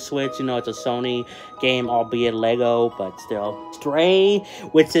coming to Switch. You know, it's a Sony game, albeit Lego, but still. Stray,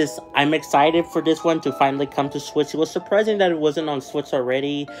 which is, I'm excited for this one to finally come to Switch. It was surprising that it wasn't on Switch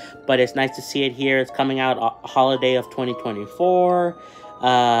already, but it's nice to see it here. It's coming out holiday of 2024.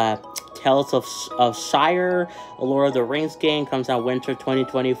 Tales of Shire, a Lord of the Rings game, comes out winter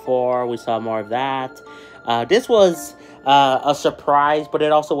 2024. We saw more of that. This was a surprise, but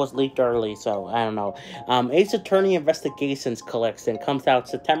it also was leaked early, so I don't know. Ace Attorney Investigations Collection comes out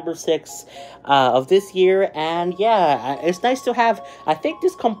September 6th of this year, and yeah, it's nice to have. I think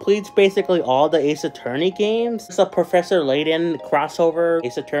this completes basically all the Ace Attorney games. It's a Professor Layton crossover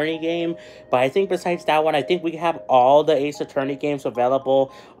Ace Attorney game, but I think besides that one, I think we have all the Ace Attorney games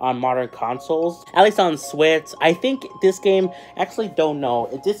available on modern consoles, at least on Switch. I think this game, actually don't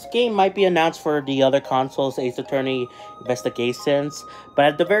know, this game might be announced for the other consoles, Ace Attorney Investigations, but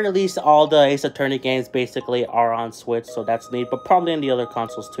at the very least, all the Ace Attorney games basically are on Switch, so that's neat, but probably in the other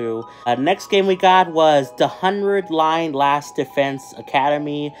consoles too. Next game we got was the 100-Line Last Defense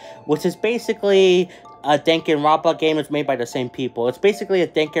Academy, which is basically a Danganronpa game. It's made by the same people. It's basically a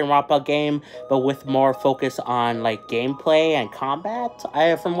Danganronpa game, but with more focus on like gameplay and combat,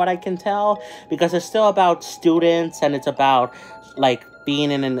 from what I can tell, because it's still about students and it's about like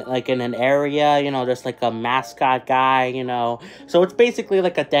being in an area, you know, there's like a mascot guy, you know, so it's basically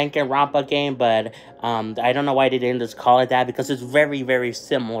like a Danganronpa game, but I don't know why they didn't just call it that, because it's very, very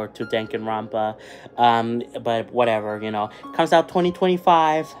similar to Danganronpa, but whatever, you know. Comes out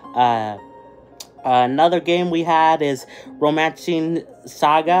 2025. Another game we had is Romancing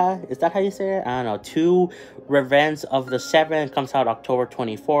Saga. Is that how you say it? I don't know. 2 Revenge of the Seven comes out October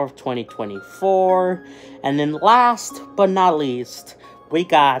 24th, 2024. And then last but not least, we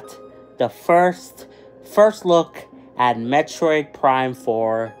got the first look at Metroid Prime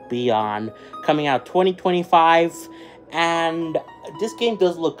 4 Beyond, coming out 2025. And this game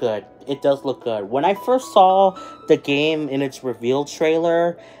does look good. It does look good. When I first saw the game in its reveal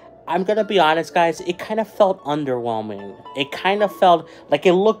trailer, I'm gonna be honest, guys, it kind of felt underwhelming. It kind of felt like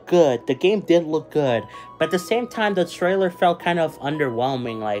it looked good. The game did look good. But at the same time, the trailer felt kind of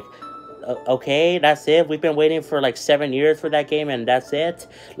underwhelming. Like, okay, that's it. We've been waiting for like 7 years for that game, and that's it.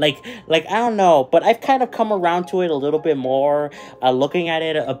 Like I don't know, but I've kind of come around to it a little bit more. Looking at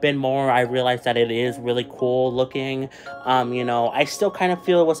it a bit more, I realized that it is really cool looking. You know, I still kind of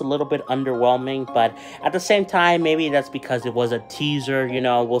feel it was a little bit underwhelming, but at the same time, maybe that's because it was a teaser. You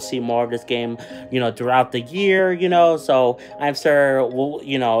know, we'll see more of this game, you know, throughout the year. You know, so I'm sure we'll,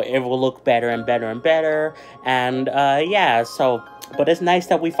 you know, it will look better and better and better. And yeah, so. But it's nice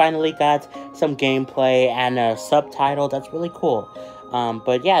that we finally got some gameplay and a subtitle. That's really cool.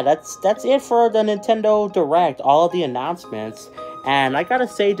 But yeah, that's it for the Nintendo Direct. All of the announcements. And I gotta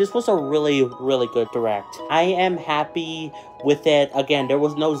say, this was a really, really good Direct. I am happy with it. Again, there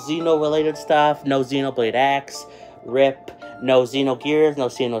was no Xeno-related stuff. No Xenoblade X. RIP. No Xenogears. No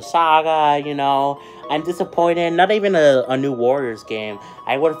Xenosaga, you know. I'm disappointed. Not even a new Warriors game.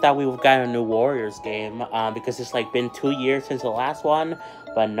 I would have thought we would have gotten a new Warriors game, because it's like been 2 years since the last one,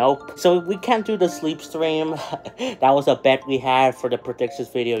 but nope. So we can't do the sleep stream. That was a bet we had for the predictions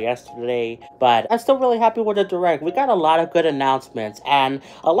video yesterday, but I'm still really happy with the Direct. We got a lot of good announcements, and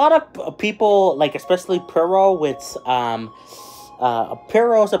a lot of people, like especially Pyro, with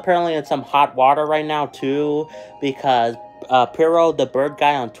Pyro's apparently in some hot water right now too, because Piro, the bird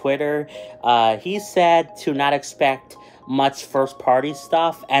guy on Twitter, he said to not expect much first party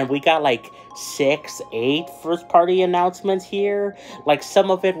stuff, and we got like 6, 8 first party announcements here. Like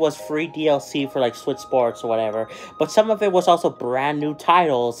some of it was free DLC for like Switch Sports or whatever, but some of it was also brand new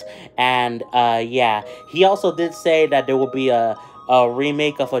titles. And yeah, he also did say that there will be a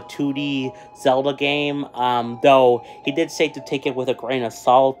remake of a 2D Zelda game, though he did say to take it with a grain of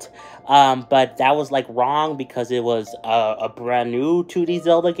salt. But that was like wrong because it was a brand new 2D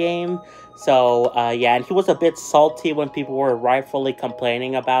Zelda game. So yeah, and he was a bit salty when people were rightfully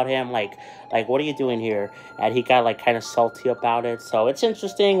complaining about him, like what are you doing here? And he got like kind of salty about it. So it's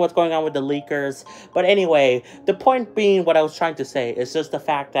interesting what's going on with the leakers. But anyway, the point being, what I was trying to say is just the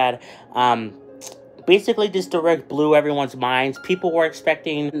fact that basically, this Direct blew everyone's minds. People were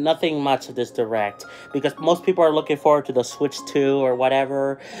expecting nothing much of this Direct, because most people are looking forward to the Switch 2 or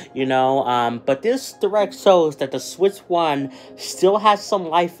whatever, you know. But this Direct shows that the Switch 1 still has some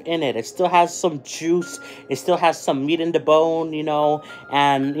life in it. It still has some juice. It still has some meat in the bone, you know.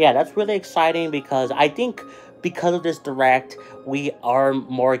 And yeah, that's really exciting, because I think because of this Direct, we are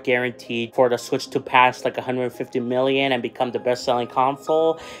more guaranteed for the Switch to pass like 150 million and become the best-selling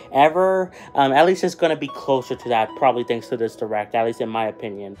console ever. At least it's going to be closer to that, probably thanks to this Direct, at least in my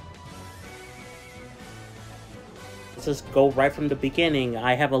opinion. Let's just go right from the beginning.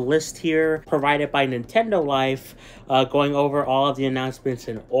 I have a list here provided by Nintendo Life, going over all of the announcements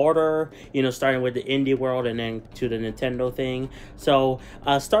in order, you know, starting with the indie world and then to the Nintendo thing. So,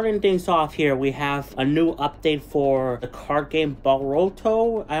 starting things off here, we have a new update for the card game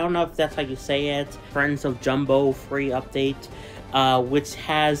Boruto. I don't know if that's how you say it. Friends of Jumbo free update, which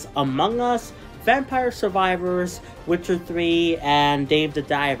has Among Us, Vampire Survivors, Witcher 3, and Dave the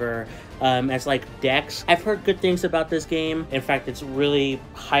Diver as like decks. I've heard good things about this game. In fact, it's really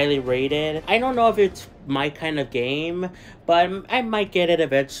highly rated. I don't know if it's my kind of game, but I might get it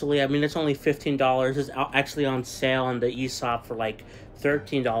eventually. I mean, it's only $15. It's actually on sale on the eShop for like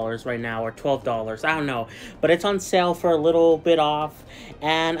 $13 right now, or $12, I don't know, but it's on sale for a little bit off,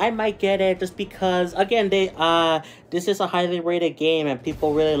 and I might get it just because, again, this is a highly rated game and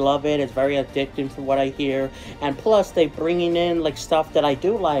people really love it. It's very addicting from what I hear, and plus they bringing in like stuff that I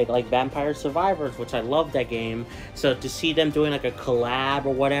do like Vampire Survivors, which I love that game. So to see them doing like a collab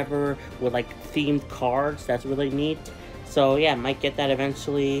or whatever with like themed cards, that's really neat. So yeah, might get that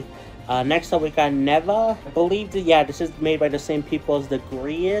eventually. Next up, we got Neva. I believe that, yeah, this is made by the same people as the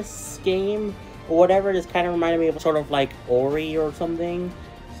Grius game or whatever. This kind of reminded me of sort of like Ori or something.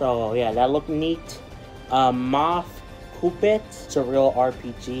 So yeah, that looked neat. Moth Cupid. It's a real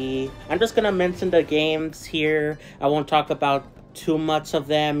RPG. I'm just gonna mention the games here. I won't talk about too much of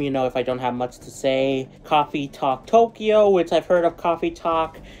them, you know, if I don't have much to say. Coffee Talk Tokyo, which I've heard of Coffee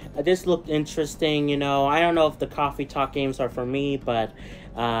Talk. This looked interesting, you know. I don't know if the Coffee Talk games are for me, but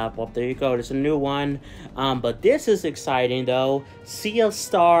well, there you go. There's a new one. But this is exciting, though. Sea of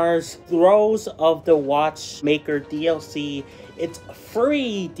Stars, Throes of the Watchmaker DLC. It's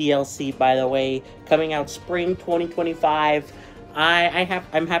free DLC, by the way, coming out spring 2025.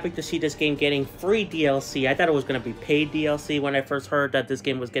 I'm happy to see this game getting free DLC. I thought it was going to be paid DLC when I first heard that this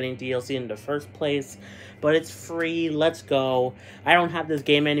game was getting DLC in the first place. But it's free. Let's go. I don't have this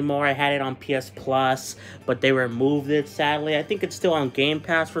game anymore. I had it on PS Plus, but they removed it, sadly. I think it's still on Game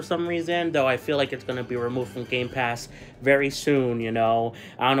Pass for some reason, though I feel like it's going to be removed from Game Pass very soon, you know.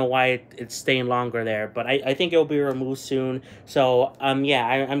 I don't know why it's staying longer there, but I think it will be removed soon. So, yeah,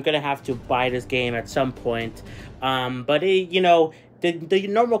 I'm going to have to buy this game at some point. But it, you know, the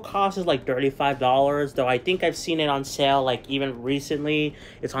normal cost is like $35, though I think I've seen it on sale, like even recently,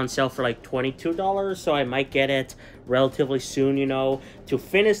 it's on sale for like $22, so I might get it relatively soon, you know, to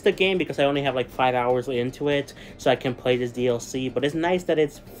finish the game, because I only have like 5 hours into it, so I can play this DLC, but it's nice that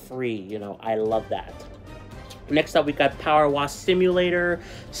it's free, you know, I love that. Next up, we got Power Wash Simulator,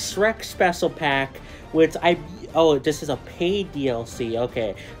 Shrek Special Pack, which oh, this is a paid DLC.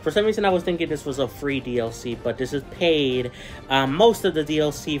 Okay. For some reason, I was thinking this was a free DLC, but this is paid. Most of the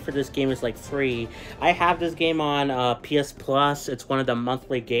DLC for this game is, like, free. I have this game on PS Plus. It's one of the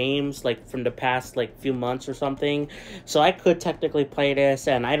monthly games, like, from the past, like, few months or something. So I could technically play this,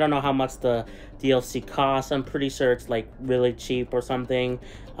 and I don't know how much the DLC costs. I'm pretty sure it's, like, really cheap or something.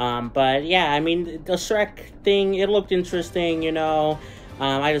 But, yeah, I mean, the Shrek thing, it looked interesting, you know.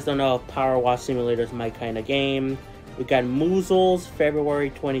 I just don't know if Power Wash Simulator is my kind of game. We got Moozles,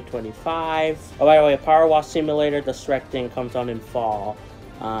 February 2025. Oh, by the way, Power Wash Simulator, the Shrek thing comes out in fall.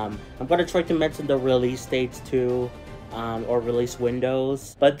 I'm going to try to mention the release dates too, or release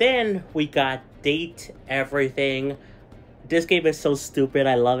windows. But then we got Date Everything. This game is so stupid,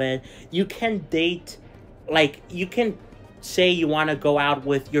 I love it. You can date, like, you can say you want to go out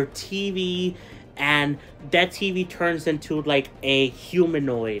with your TV, and that TV turns into like a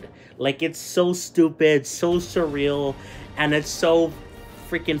humanoid. Like, it's so stupid, so surreal, and it's so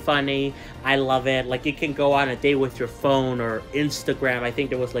freaking funny. I love it. Like, you can go on a date with your phone or Instagram. I think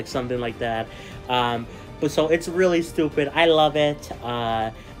there was like something like that. But so it's really stupid. I love it.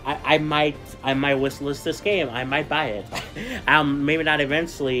 I might wishlist this game. I might buy it. Maybe not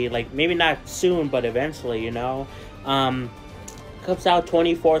eventually, like maybe not soon, but eventually, you know. Comes out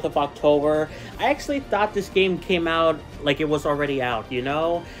 24th of October. I actually thought this game came out like it was already out, you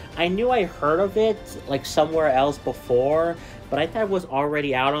know? I knew I heard of it like somewhere else before, but I thought it was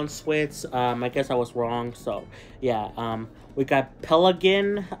already out on Switch. I guess I was wrong, so yeah. We got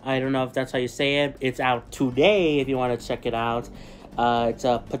Pelican. I don't know if that's how you say it. It's out today if you want to check it out. It's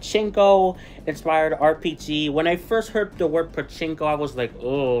a pachinko-inspired RPG. When I first heard the word pachinko, I was like,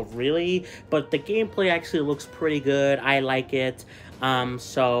 oh, really? But the gameplay actually looks pretty good. I like it.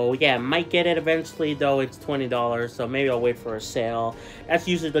 So, yeah, might get it eventually, though it's $20, so maybe I'll wait for a sale. That's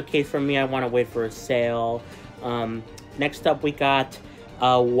usually the case for me. I want to wait for a sale. Next up, we got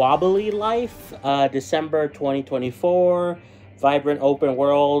Wobbly Life, December 2024. Vibrant open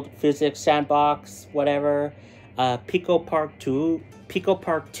world, physics sandbox, whatever. Pico Park 2. Pico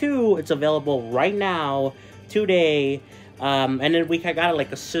Park 2, it's available right now, today. And then we got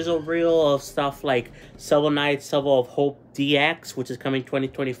like a sizzle reel of stuff like Shovel Knight, Shovel of Hope DX, which is coming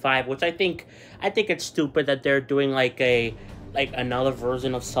 2025, which I think it's stupid that they're doing like another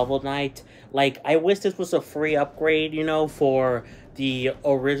version of Shovel Knight. Like, I wish this was a free upgrade, you know, for the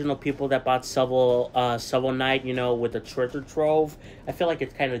original people that bought Shovel Knight, you know, with the treasure trove. I feel like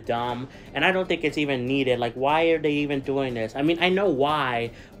it's kind of dumb, and I don't think it's even needed. Like, why are they even doing this? I mean, I know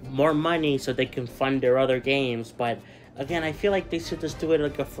why. More money so they can fund their other games, but again, I feel like they should just do it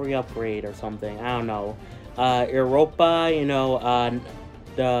like a free upgrade or something. I don't know. Europa, you know,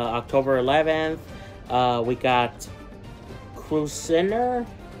 the October 11th. We got Crusader,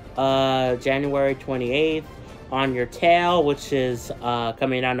 January 28th. On Your Tail, which is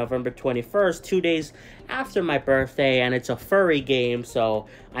coming out November 21st, 2 days after my birthday, and it's a furry game, so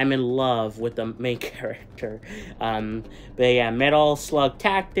I'm in love with the main character. But yeah, Metal Slug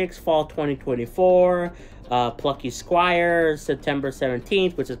Tactics, Fall 2024, Plucky Squire, September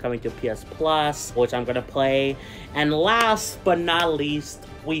 17th, which is coming to PS Plus, which I'm gonna play. And last but not least,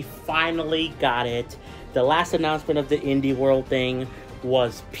 we finally got it. The last announcement of the Indie World thing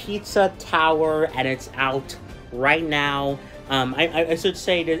was Pizza Tower, and it's out right now. I should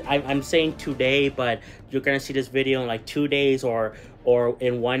say that I'm saying today, but you're gonna see this video in like 2 days or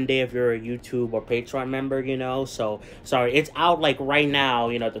in 1 day if you're a YouTube or Patreon member, you know. So sorry, it's out like right now,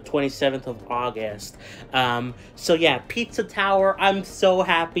 you know, the 27th of August. So yeah, Pizza Tower. I'm so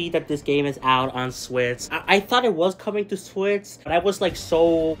happy that this game is out on Switch. I thought it was coming to Switch, but I was like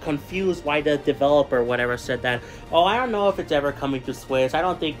so confused why the developer whatever said that, oh, I don't know if it's ever coming to Switch. I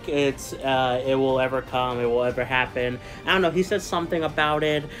don't think it will ever come, it will ever happen. I don't know, he said something about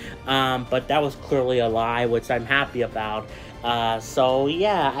it, but that was clearly a lie, which I'm happy about. So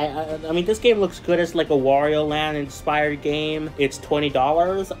yeah, I mean, this game looks good. It's like a Wario Land inspired game. It's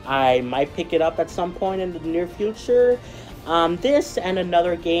 $20. I might pick it up at some point in the near future. This and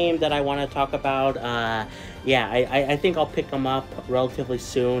another game that I want to talk about, yeah, I think I'll pick them up relatively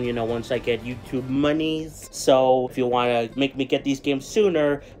soon, you know, once I get YouTube monies. So if you want to make me get these games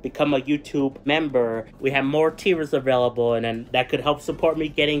sooner, become a YouTube member. We have more tiers available, and then that could help support me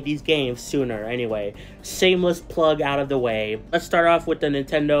getting these games sooner. Anyway, shameless plug out of the way. Let's start off with the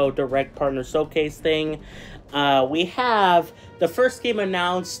Nintendo Direct Partner Showcase thing. We have the first game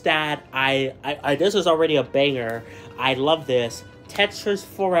announced that this is already a banger. I love this. Tetris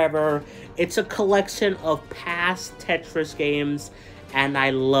Forever. It's a collection of past Tetris games, and I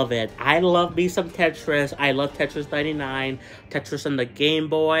love it. I love me some Tetris. I love Tetris 99, Tetris on the Game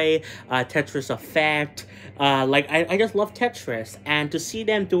Boy, Tetris Effect. Like, I just love Tetris, and to see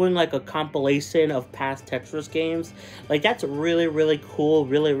them doing like a compilation of past Tetris games, like, that's really, really cool,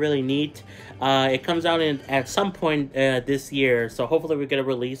 really, really neat. It comes out at some point this year, so hopefully we get a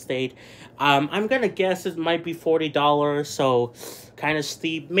release date. I'm gonna guess it might be $40, so kind of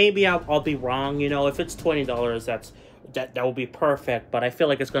steep. Maybe I'll be wrong, you know. If it's $20, that will be perfect, but I feel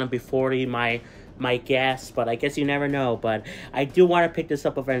like it's gonna be $40, my guess, but I guess you never know. But I do want to pick this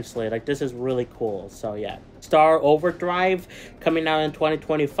up eventually. Like, this is really cool. So yeah, Star Overdrive coming out in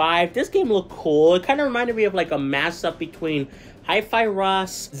 2025. This game looked cool. It kind of reminded me of like a mashup between Hi-Fi Rush,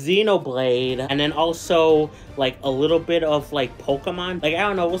 Xenoblade, and then also like a little bit of like Pokemon. Like, I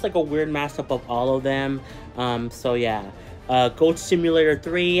don't know, it was like a weird mashup of all of them. So yeah, Goat Simulator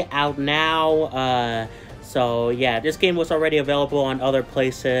 3 out now. So yeah, this game was already available on other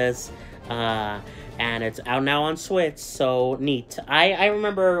places, and it's out now on Switch. So neat. I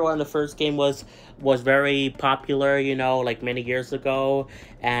remember when the first game was very popular, you know, like many years ago,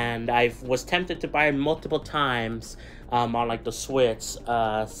 and I was tempted to buy it multiple times on like the Switch.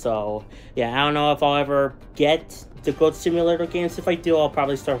 So yeah, I don't know if I'll ever get the Goat Simulator games. If I do, I'll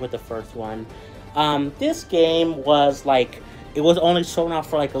probably start with the first one. This game was like, it was only shown off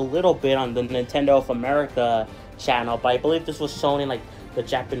for like a little bit on the Nintendo of America channel, but I believe this was shown in like the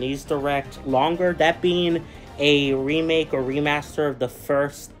Japanese Direct longer, that being a remake or remaster of the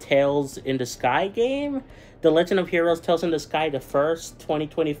first Tales in the Sky game. The Legend of Heroes Tales in the Sky, the first,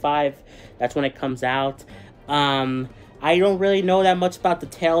 2025, that's when it comes out. I don't really know that much about the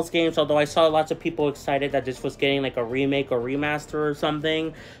Tales games, although I saw lots of people excited that this was getting like a remake or remaster or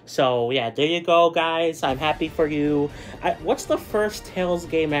something. So yeah, there you go, guys. I'm happy for you. What's the first Tales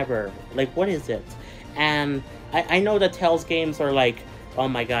game ever? Like, what is it? And I know the Tales games are like, oh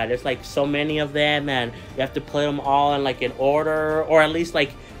my god, there's like so many of them, and you have to play them all in like in order, or at least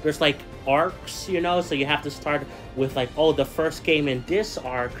like there's like arcs, you know, so you have to start with like, oh, the first game in this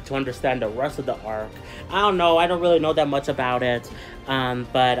arc to understand the rest of the arc. I don't know, I don't really know that much about it,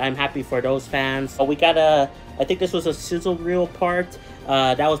 but I'm happy for those fans. So we got I think this was a sizzle reel part.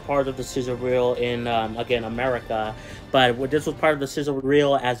 That was part of the sizzle reel in, again, America. But this was part of the sizzle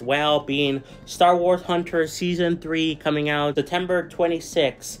reel as well, being Star Wars Hunters Season 3 coming out September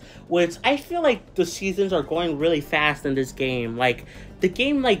 26th, which I feel like the seasons are going really fast in this game. Like, the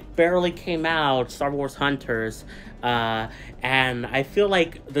game, like, barely came out, Star Wars Hunters, and I feel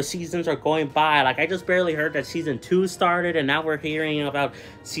like the seasons are going by. Like, I just barely heard that Season 2 started, and now we're hearing about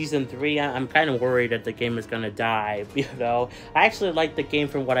Season 3. I'm kind of worried that the game is gonna die, you know? I actually like the game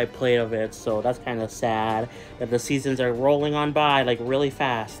from what I played of it, so that's kind of sad that the seasons are rolling on by, like, really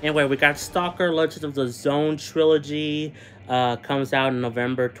fast. Anyway, we got Stalker Legends of the Zone Trilogy, comes out in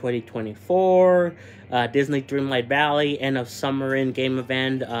November 2024. Disney Dreamlight Valley, end of summer in game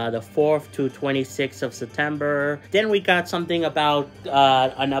event, the 4th to 26th of September. Then we got something about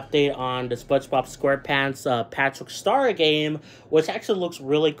an update on the SpongeBob SquarePants Patrick Star game, which actually looks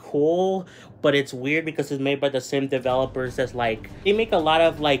really cool, but it's weird because it's made by the same developers as, like, they make a lot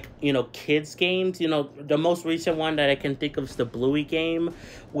of, like, you know, kids games. You know, the most recent one that I can think of is the Bluey game,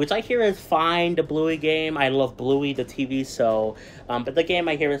 which I hear is fine, the Bluey game. I love Bluey, the TV show, but the game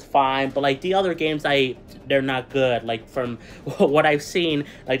I hear is fine. But, like, the other games, they're not good. Like, from what I've seen,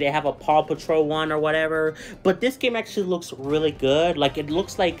 like, they have a Paw Patrol one or whatever, but this game actually looks really good. Like, it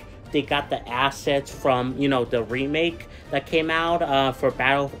looks like they got the assets from, you know, the remake that came out for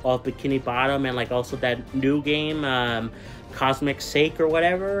Battle of Bikini Bottom, and like also that new game, Cosmic Sake or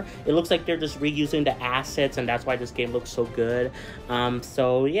whatever. It looks like they're just reusing the assets, and that's why this game looks so good.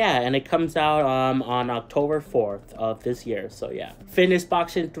 So yeah, and it comes out on October 4th of this year. So yeah, Fitness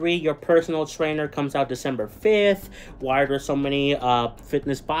Boxing 3, Your Personal Trainer, comes out December 5th. Why are there so many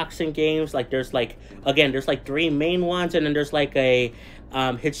fitness boxing games? Like, there's like, again, there's like 3 main ones, and then there's like a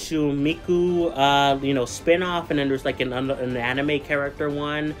Hitsu Miku, you know, spin-off, and then there's like an anime character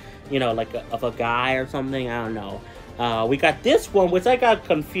one, you know, like of a guy or something. I don't know. We got this one, which I got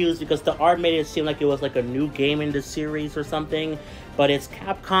confused because the art made it seem like it was like a new game in the series or something, but it's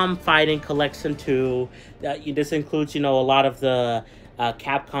Capcom Fighting Collection 2. This includes, you know, a lot of the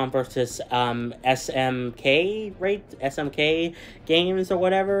Capcom versus SMK, right? SMK games or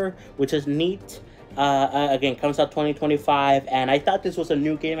whatever, which is neat. Again, comes out 2025, and I thought this was a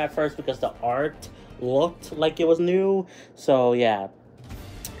new game at first because the art looked like it was new. So yeah.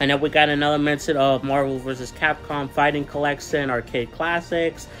 And then we got another mention of Marvel vs. Capcom Fighting Collection Arcade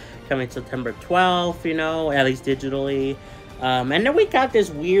Classics, coming September 12th, you know, at least digitally. And then we got this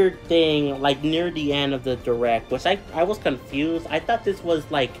weird thing, like, near the end of the Direct, which I was confused. I thought this was,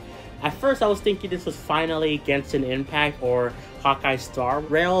 like, at first I was thinking this was finally Genshin Impact or Hawkeye Star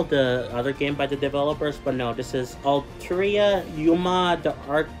Rail, the other game by the developers, but no, this is Ulteria Yuma, the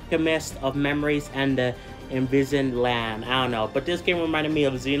Alchemist of Memories, and the Envisioned Land. I don't know, but this game reminded me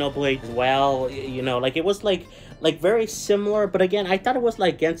of Xenoblade as well. You know, like, it was like very similar, but again, I thought it was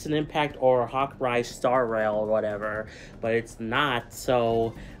like Genshin Impact or Hawkeye Star Rail or whatever, but it's not.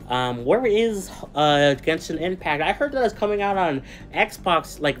 So where is Genshin Impact? I heard that it's coming out on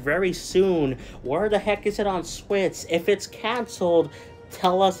Xbox like very soon. Where the heck is it on Switch? If it's canceled,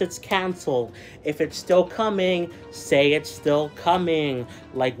 tell us it's canceled. If it's still coming, say it's still coming.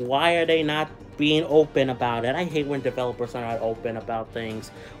 Like, why are they not being open about it. I hate when developers are not open about things,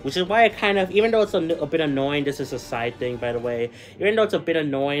 which is why I kind of, even though it's a bit annoying, this is a side thing, by the way, even though it's a bit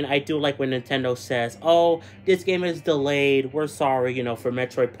annoying, I do like when Nintendo says, oh, this game is delayed, we're sorry, you know, for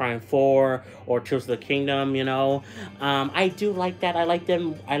Metroid Prime 4 or Tears of the Kingdom, you know. I do like that. I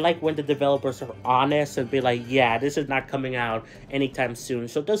like when the developers are honest and be like, yeah, this is not coming out anytime soon.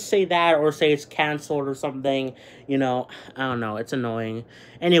 So just say that, or say it's canceled or something, you know. I don't know, it's annoying.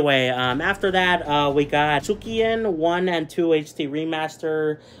 Anyway, after that, we got Tsukien 1 and 2 HD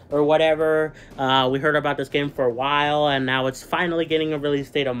Remaster or whatever. We heard about this game for a while, and now it's finally getting a release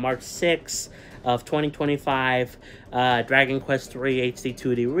date of March 6th of 2025. Dragon Quest III HD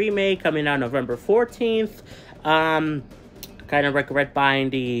 2D Remake coming out November 14th. Kind of regret buying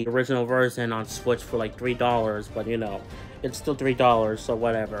the original version on Switch for like $3, but you know, it's still $3, so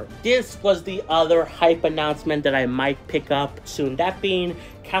whatever. This was the other hype announcement that I might pick up soon, that being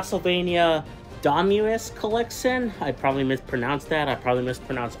Castlevania Dominus Collection. I probably mispronounced that. I probably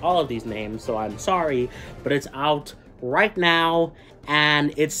mispronounced all of these names, so I'm sorry, but it's out right now,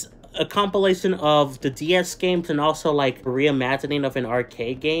 and it's a compilation of the DS games and also like a reimagining of an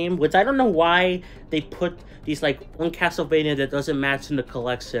arcade game, which I don't know why they put these like one Castlevania that doesn't match in the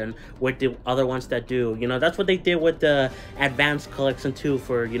collection with the other ones that do. You know, that's what they did with the Advanced Collection too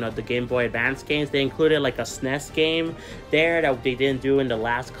for, you know, the Game Boy Advance games. They included like a SNES game there that they didn't do in the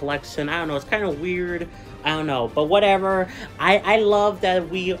last collection. I don't know, it's kind of weird. I don't know, but whatever. I love that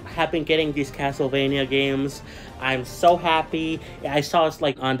we have been getting these Castlevania games. I'm so happy. I saw it's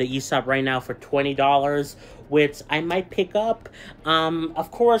like on the eShop right now for $20, which I might pick up.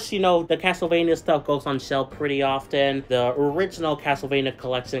 Of course, you know, the Castlevania stuff goes on sale pretty often. The original Castlevania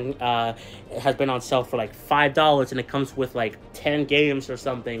collection has been on sale for like $5, and it comes with like 10 games or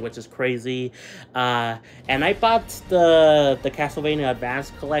something, which is crazy. And I bought the Castlevania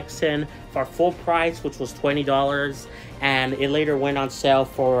Advanced Collection for full price, which was $20, and it later went on sale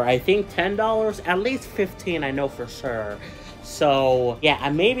for I think $10, at least $15, I know for sure. So yeah,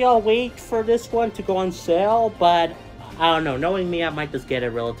 maybe I'll wait for this one to go on sale, but I don't know, knowing me, I might just get it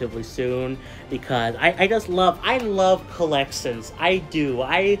relatively soon, because I love collections. I do.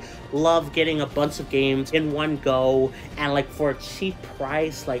 I love getting a bunch of games in one go, and like for a cheap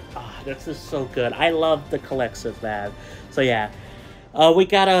price, like, oh, this is so good. I love the collections, man. So yeah. We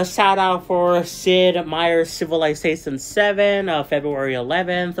got a shout out for Sid Meier's Civilization 7, February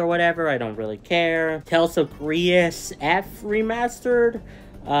 11th or whatever. I don't really care. Tales of Grease F Remastered.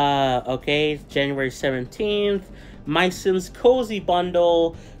 Okay, January 17th. My Sims Cozy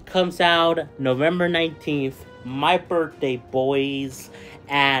Bundle comes out November 19th. My birthday, boys.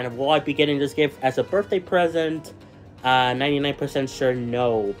 And will I be getting this gift as a birthday present? 99% sure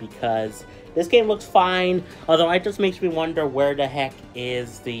no, because this game looks fine, although it just makes me wonder where the heck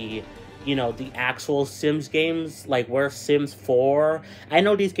is the, you know, the actual Sims games. Like, where's Sims 4? I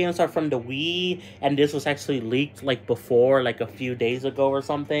know these games are from the Wii, and this was actually leaked, like, before, like, a few days ago or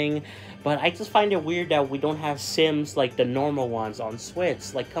something. But I just find it weird that we don't have Sims, like, the normal ones on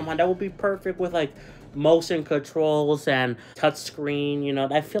Switch. Like, come on, that would be perfect with, like, motion controls and touchscreen, you know.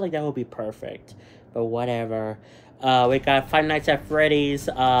 I feel like that would be perfect, but whatever. We got Five Nights at Freddy's,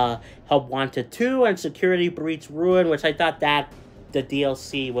 Help Wanted 2, and Security Breach Ruin, which I thought that the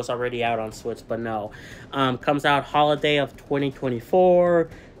DLC was already out on Switch, but no. Comes out holiday of 2024.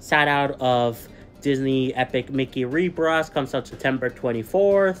 Sat out of Disney Epic Mickey Rebroth. Comes out September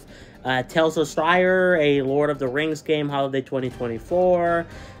 24th. Tales of Strider, a Lord of the Rings game, holiday 2024.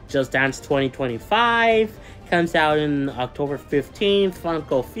 Just Dance 2025. Comes out in October 15th.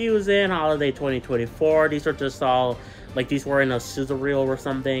 Funko Fusion, holiday 2024. These are just all, like, these were in a sizzle reel or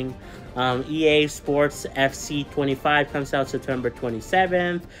something. EA Sports FC 25 comes out September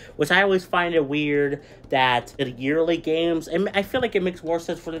 27th, which I always find it weird that the yearly games, and I feel like it makes more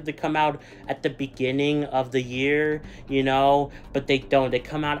sense for them to come out at the beginning of the year, you know, but they don't. They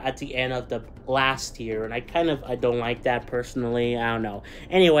come out at the end of the last year, and I don't like that personally. I don't know.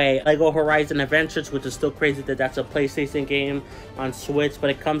 Anyway, Lego Horizon Adventures, which is still crazy that that's a PlayStation game on Switch, but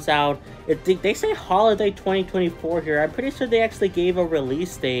it comes out, they say holiday 2024 here. I'm pretty sure they actually gave a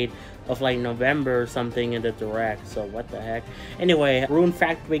release date of like November or something in the direct, so what the heck. Anyway, Rune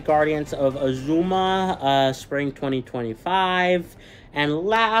Factory Guardians of Azuma, spring 2025. And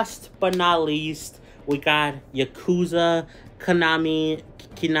last but not least, we got Yakuza Kinami,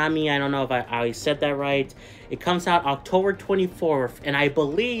 I don't know if I said that right. It comes out October 24th, and I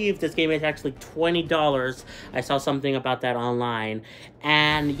believe this game is actually $20. I saw something about that online.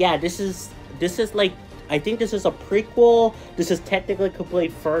 And yeah, this is like, I think this is a prequel. This is technically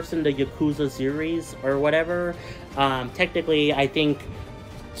complete first in the Yakuza series or whatever. Technically, I think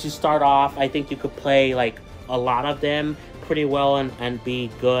to start off. I think you could play like a lot of them pretty well and be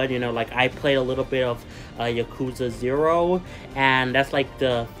good. You know, like I played a little bit of Yakuza 0, and that's like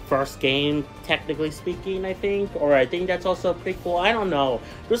the first game, technically speaking, I think. Or I think that's also pretty cool. I don't know.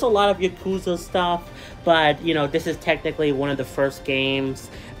 There's a lot of Yakuza stuff, but, you know, this is technically one of the first games,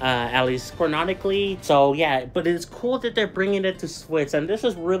 at least chronologically. So, yeah, but it's cool that they're bringing it to Switch, and this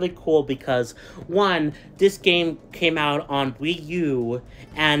is really cool because, one, this game came out on Wii U,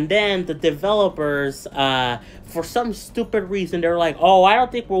 and then the developers, for some stupid reason, they're like, oh, I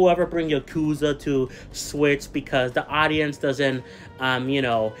don't think we'll ever bring Yakuza to Switch because the audience doesn't, you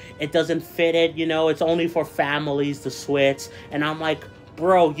know, it doesn't fit it, you know, it's only for families to Switch. And I'm like,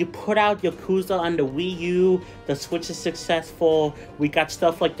 bro, you put out Yakuza on the Wii U, the Switch is successful, we got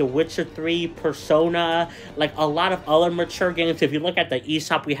stuff like The Witcher 3, Persona, like a lot of other mature games. If you look at the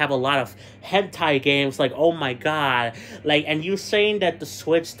eShop, we have a lot of hentai games, like, oh my god, like, and you saying that the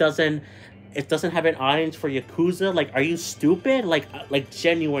Switch doesn't have an audience for Yakuza? Like, are you stupid? Like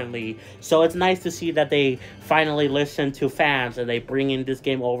genuinely. So it's nice to see that they finally listen to fans and they bring in this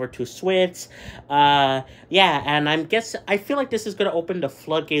game over to Switch. Yeah, and I feel like this is gonna open the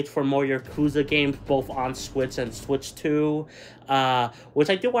floodgates for more Yakuza games, both on Switch and Switch 2. Which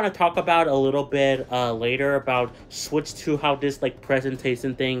I do want to talk about a little bit later about Switch 2, how this like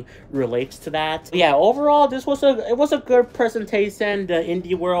presentation thing relates to that. But yeah, overall this was a good presentation. The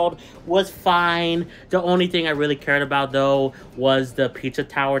indie world was fine. The only thing I really cared about though was the pizza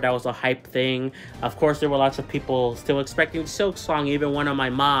tower. That was a hype thing. Of course, there were lots of people still expecting Silk Song. Even one of my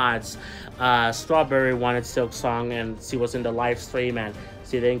mods, Strawberry, wanted Silk Song, and she was in the live stream and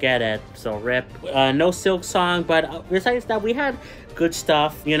she didn't get it, so rip. No Silk Song, but besides that, we had good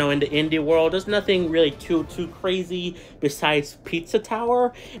stuff, you know, in the indie world. There's nothing really too crazy besides Pizza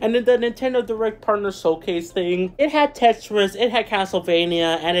Tower. And then the Nintendo Direct Partner Showcase thing, it had Tetris, it had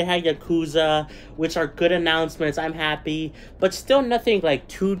Castlevania, and it had Yakuza, which are good announcements. I'm happy, but still nothing like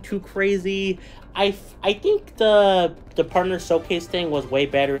too crazy. I think the Partner Showcase thing was way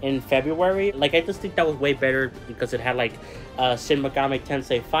better in February. Like, I just think that was way better because it had like Shin Megami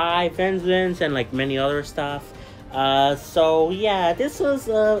Tensei 5 Vengeance and like many other stuff. So yeah, this was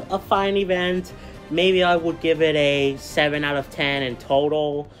a fine event. Maybe I would give it a 7 out of 10 in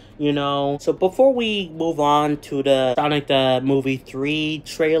total, you know. So before we move on to the Sonic the Movie 3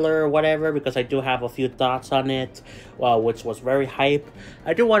 trailer or whatever, because I do have a few thoughts on it, which was very hype,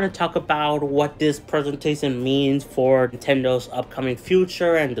 I do want to talk about what this presentation means for Nintendo's upcoming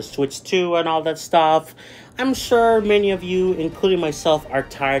future and the Switch 2 and all that stuff. I'm sure many of you, including myself, are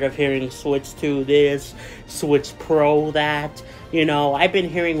tired of hearing Switch 2 this, Switch Pro that. You know, I've been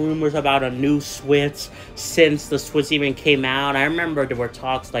hearing rumors about a new Switch since the Switch even came out. I remember there were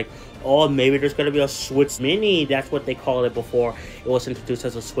talks like, oh, maybe there's going to be a Switch Mini. That's what they called it before it was introduced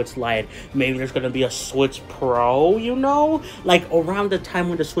as a Switch Lite. Maybe there's going to be a Switch Pro, you know? Like, around the time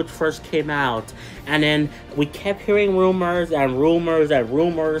when the Switch first came out. And then we kept hearing rumors and rumors and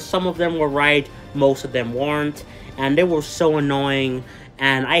rumors. Some of them were right, most of them weren't. And they were so annoying.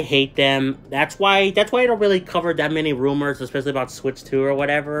 And I hate them. That's why I don't really cover that many rumors, especially about Switch 2 or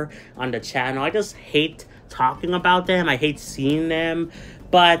whatever, on the channel. I just hate talking about them. I hate seeing them.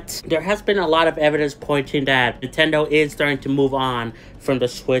 But there has been a lot of evidence pointing that Nintendo is starting to move on from the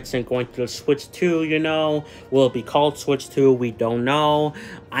Switch and going to the Switch 2, you know. Will it be called Switch 2? We don't know.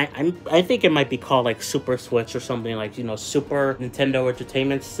 I think it might be called like Super Switch or something, like, you know, Super Nintendo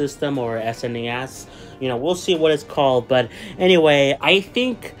Entertainment System or SNES. You know, we'll see what it's called. But anyway, I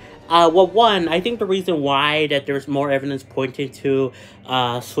think... well, one, I think the reason why that there's more evidence pointing to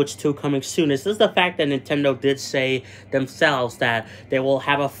Switch 2 coming soon is just the fact that Nintendo did say themselves that they will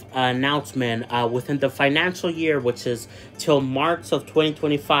have an announcement within the financial year, which is till March of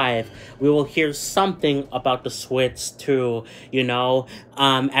 2025. We will hear something about the Switch 2, you know,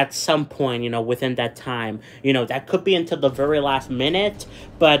 at some point, you know, within that time. You know, that could be until the very last minute,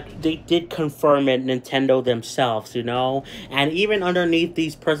 but they did confirm it, Nintendo themselves, you know. And even underneath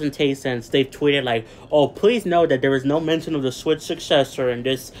these presentations, they've tweeted like, oh, please know that there is no mention of the Switch successor in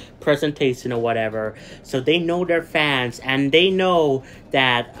this presentation or whatever. So they know their fans, and they know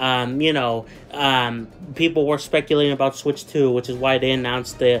that, you know, people were speculating about Switch 2, which is why they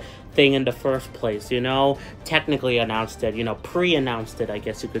announced the thing in the first place, you know. Technically announced it, you know, pre-announced it, I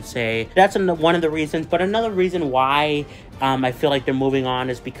guess you could say. That's one of the reasons. But another reason why I feel like they're moving on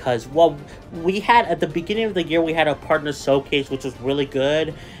is because, well, we had at the beginning of the year, we had a partner showcase, which was really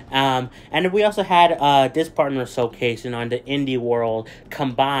good. And then we also had this partner showcase, in the indie world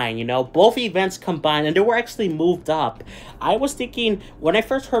combined, both events combined, and they were actually moved up. I was thinking, when I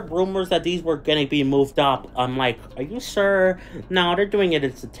first heard rumors that these were going to be moved up, I'm like, are you sure? No, they're doing it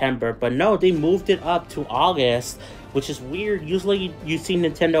in September, but no, they moved it up to August, which is weird. Usually you see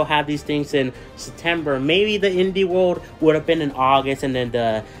Nintendo have these things in September. Maybe the indie world would have been in August, and then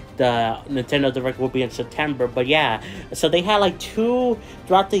the Nintendo Direct will be in September. But yeah, so they had like two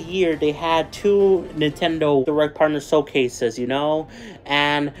throughout the year. They had two Nintendo Direct partner showcases,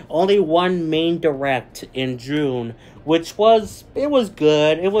 and only one main Direct in June, which was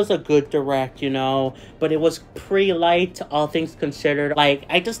good. It was a good Direct, but it was pretty light, all things considered. Like,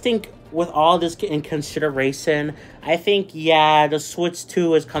 I just think with all this in consideration, I think, yeah, the Switch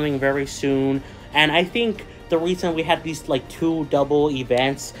 2 is coming very soon, and I think the reason we had these like two double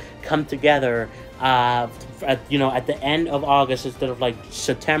events come together at the end of August instead of like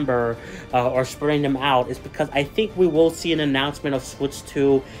September, or spreading them out, is because I think we will see an announcement of Switch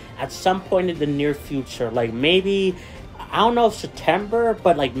 2 at some point in the near future. Like, maybe, I don't know if September,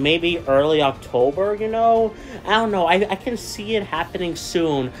 but like maybe early October, I don't know. I can see it happening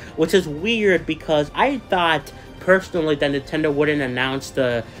soon, which is weird because I thought personally that Nintendo wouldn't announce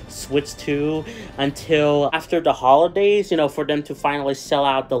the Switch 2 until after the holidays, for them to finally sell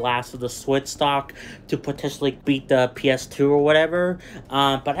out the last of the Switch stock to potentially beat the PS2 or whatever.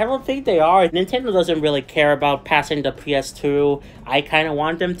 But I don't think they are. Nintendo doesn't really care about passing the PS2. I kind of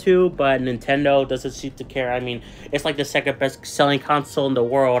want them to, but Nintendo doesn't seem to care. I mean, it's like the second best selling console in the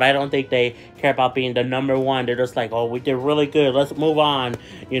world. I don't think they care about being the number one. They're just like, oh, we did really good, let's move on,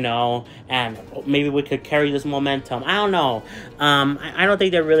 and maybe we could carry this momentum. I don't know. I don't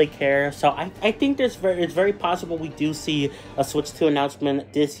think they really care. So I think it's very possible we do see a Switch 2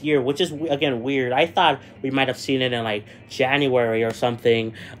 announcement this year, which is, again, weird. I thought we might have seen it in like January or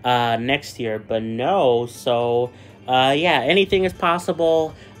something next year, but no. So yeah, anything is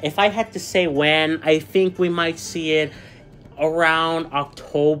possible. If I had to say when, I think we might see it around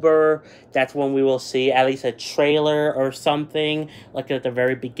October. That's when we will see at least a trailer or something, like at the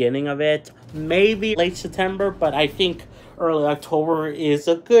very beginning of it. Maybe late September, but I think early October is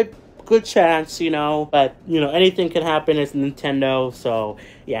a good chance, But, anything can happen. It's Nintendo. So,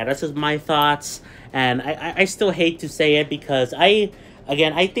 yeah, that's just my thoughts. And I still hate to say it because I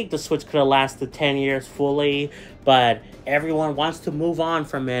think the Switch could have lasted 10 years fully, but everyone wants to move on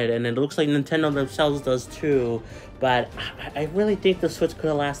from it, and it looks like Nintendo themselves does too. But I really think the Switch could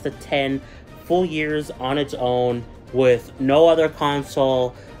have lasted 10 full years on its own with no other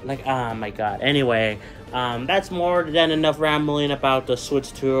console. Like, oh my god. Anyway, that's more than enough rambling about the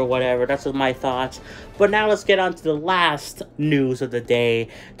Switch 2 or whatever. That's just my thoughts. But now let's get on to the last news of the day.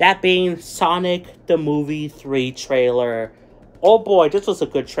 That being Sonic the Movie 3 trailer. Oh boy, this was a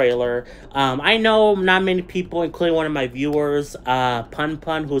good trailer. I know not many people, including one of my viewers,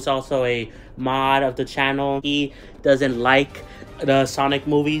 Pun, who's also a mod of the channel, he doesn't like the Sonic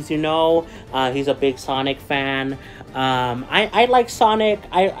movies, He's a big Sonic fan. I like Sonic.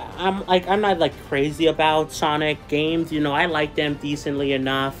 I'm not like crazy about Sonic games, I like them decently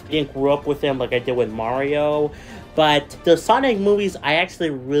enough. I didn't grow up with them like I did with Mario. But the Sonic movies I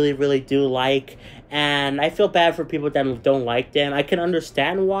actually really, really do like. And I feel bad for people that don't like them. I can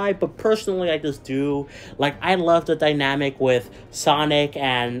understand why, but personally, I just do. Like, I love the dynamic with Sonic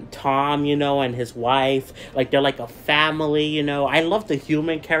and Tom, and his wife. Like, they're like a family, I love the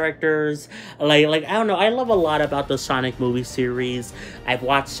human characters. Like I don't know. I love a lot about the Sonic movie series. I've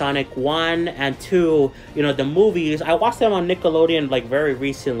watched Sonic 1 and 2, the movies. I watched them on Nickelodeon, like, very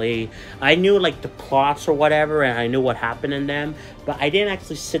recently. I knew, like, the plots or whatever, and I knew what happened in them. But I didn't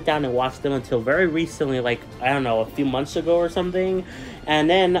actually sit down and watch them until very recently, like, I don't know, a few months ago or something. And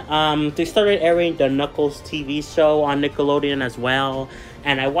then they started airing the Knuckles TV show on Nickelodeon as well.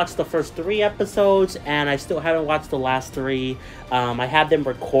 And I watched the first 3 episodes, and I still haven't watched the last 3. I have them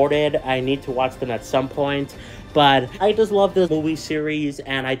recorded. I need to watch them at some point. But I just love this movie series,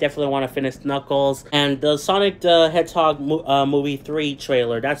 and I definitely want to finish Knuckles. And the Sonic the Hedgehog movie 3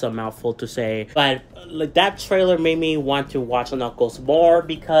 trailer, that's a mouthful to say. But like, that trailer made me want to watch Knuckles more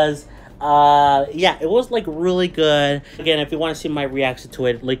because yeah, it was like really good. Again, if you want to see my reaction to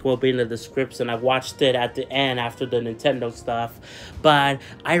it, link will be in the description. I watched it at the end after the Nintendo stuff, but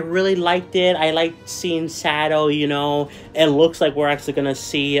I really liked it. I liked seeing Shadow, It looks like we're actually gonna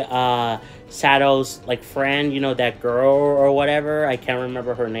see Sato's like friend, you know, that girl or whatever. I can't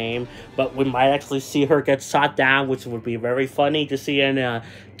remember her name, but we might actually see her get shot down, which would be very funny to see in a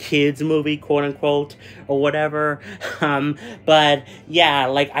kids movie, quote unquote, or whatever. But yeah,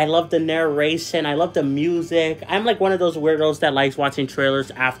 like I love the narration, I love the music. I'm like one of those weirdos that likes watching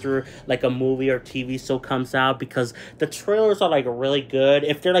trailers after like a movie or TV show comes out, because the trailers are like really good.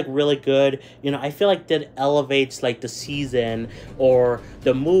 If they're like really good, you know, I feel like that elevates like the season or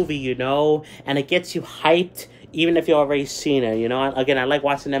the movie, you know, and it gets you hyped even if you've already seen it, you know. Again, I like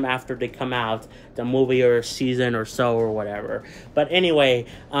watching them after they come out, the movie or season or so or whatever. But anyway,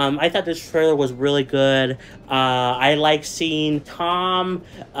 I thought this trailer was really good. I like seeing Tom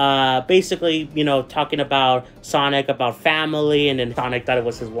basically, you know, talking about Sonic, about family, and then Sonic thought it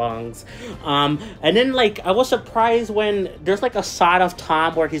was his lungs. And then, like, I was surprised when there's, like, a shot of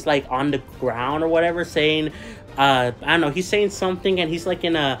Tom where he's, like, on the ground or whatever saying, I don't know, he's saying something, and he's, like,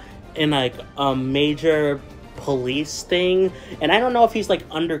 in like, a major police thing, and I don't know if he's like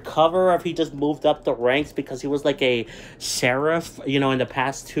undercover or if he just moved up the ranks because he was like a sheriff, you know, in the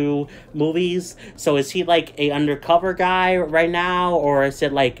past 2 movies. So is he like a undercover guy right now, or is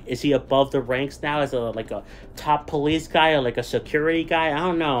it like, is he above the ranks now as like a top police guy or like a security guy? I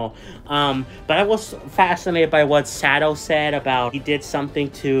don't know. But I was fascinated by what Sato said about he did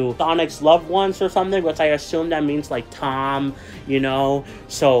something to Sonic's loved ones or something, which I assume that means like Tom, you know.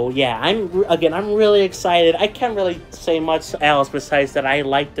 So yeah, I'm really excited. I can't really say much else besides that I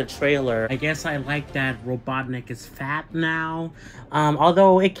like the trailer. I guess I like that Robotnik is fat now.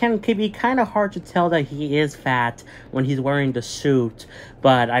 Although it can be kind of hard to tell that he is fat when he's wearing the suit.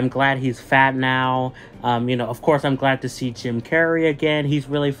 But I'm glad he's fat now. You know, of course, I'm glad to see Jim Carrey again. He's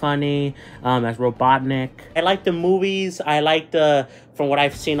really funny as Robotnik. I like the movies. I like from what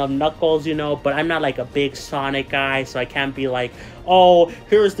I've seen of Knuckles, you know, but I'm not like a big Sonic guy, so I can't be like, oh,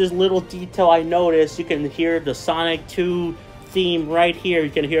 here's this little detail I noticed. You can hear the Sonic 2 theme right here.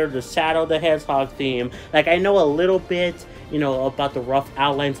 You can hear the Shadow the Hedgehog theme. Like, I know a little bit, you know, about the rough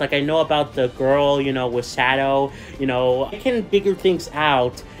outlines. Like, I know about the girl, you know, with Shadow. You know, I can figure things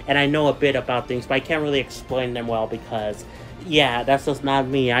out, and I know a bit about things, but I can't really explain them well because, yeah, that's just not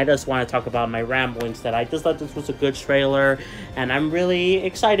me. I just want to talk about my ramblings that I just thought this was a good trailer, and I'm really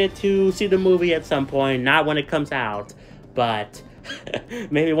excited to see the movie at some point. Not when it comes out, but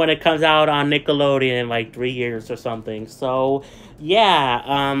maybe when it comes out on Nickelodeon in like 3 years or something. So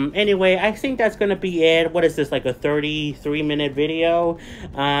yeah, anyway, I think that's gonna be it. What is this, like a 33-minute video?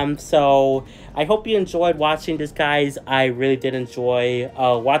 So I hope you enjoyed watching this, guys. I really did enjoy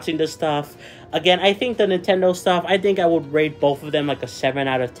watching this stuff. Again, I think the Nintendo stuff, I think I would rate both of them like a 7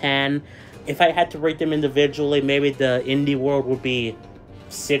 out of 10. If I had to rate them individually, maybe the Indie World would be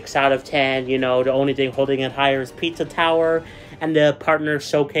 6 out of 10, you know. The only thing holding it higher is Pizza Tower, and the partner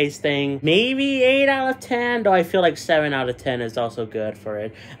showcase thing, maybe 8 out of 10, though I feel like 7 out of 10 is also good for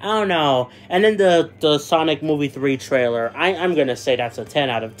it. I don't know. And then the Sonic Movie 3 trailer, I'm gonna say that's a 10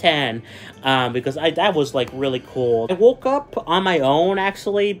 out of 10, because that was like really cool. I woke up on my own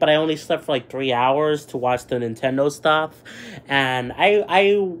actually, but I only slept for like 3 hours to watch the Nintendo stuff, and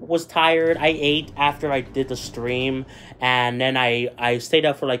I was tired. I ate after I did the stream, and then I stayed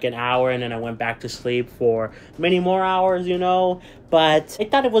up for like an hour, and then I went back to sleep for many more hours, you know. But I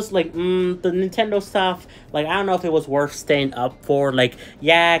thought it was like, the Nintendo stuff, like, I don't know if it was worth staying up for. Like,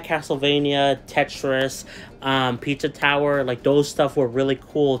 yeah, Castlevania, Tetris, Pizza Tower, like, those stuff were really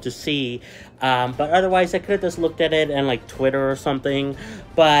cool to see. But otherwise, I could have just looked at it and like Twitter or something.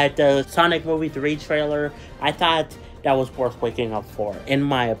 But the Sonic Movie 3 trailer, I thought that was worth waking up for, in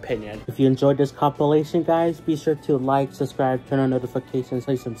my opinion. If you enjoyed this compilation, guys, be sure to like, subscribe, turn on notifications,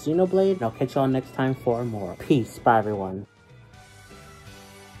 play some Xenoblade, and I'll catch y'all next time for more. Peace. Bye, everyone.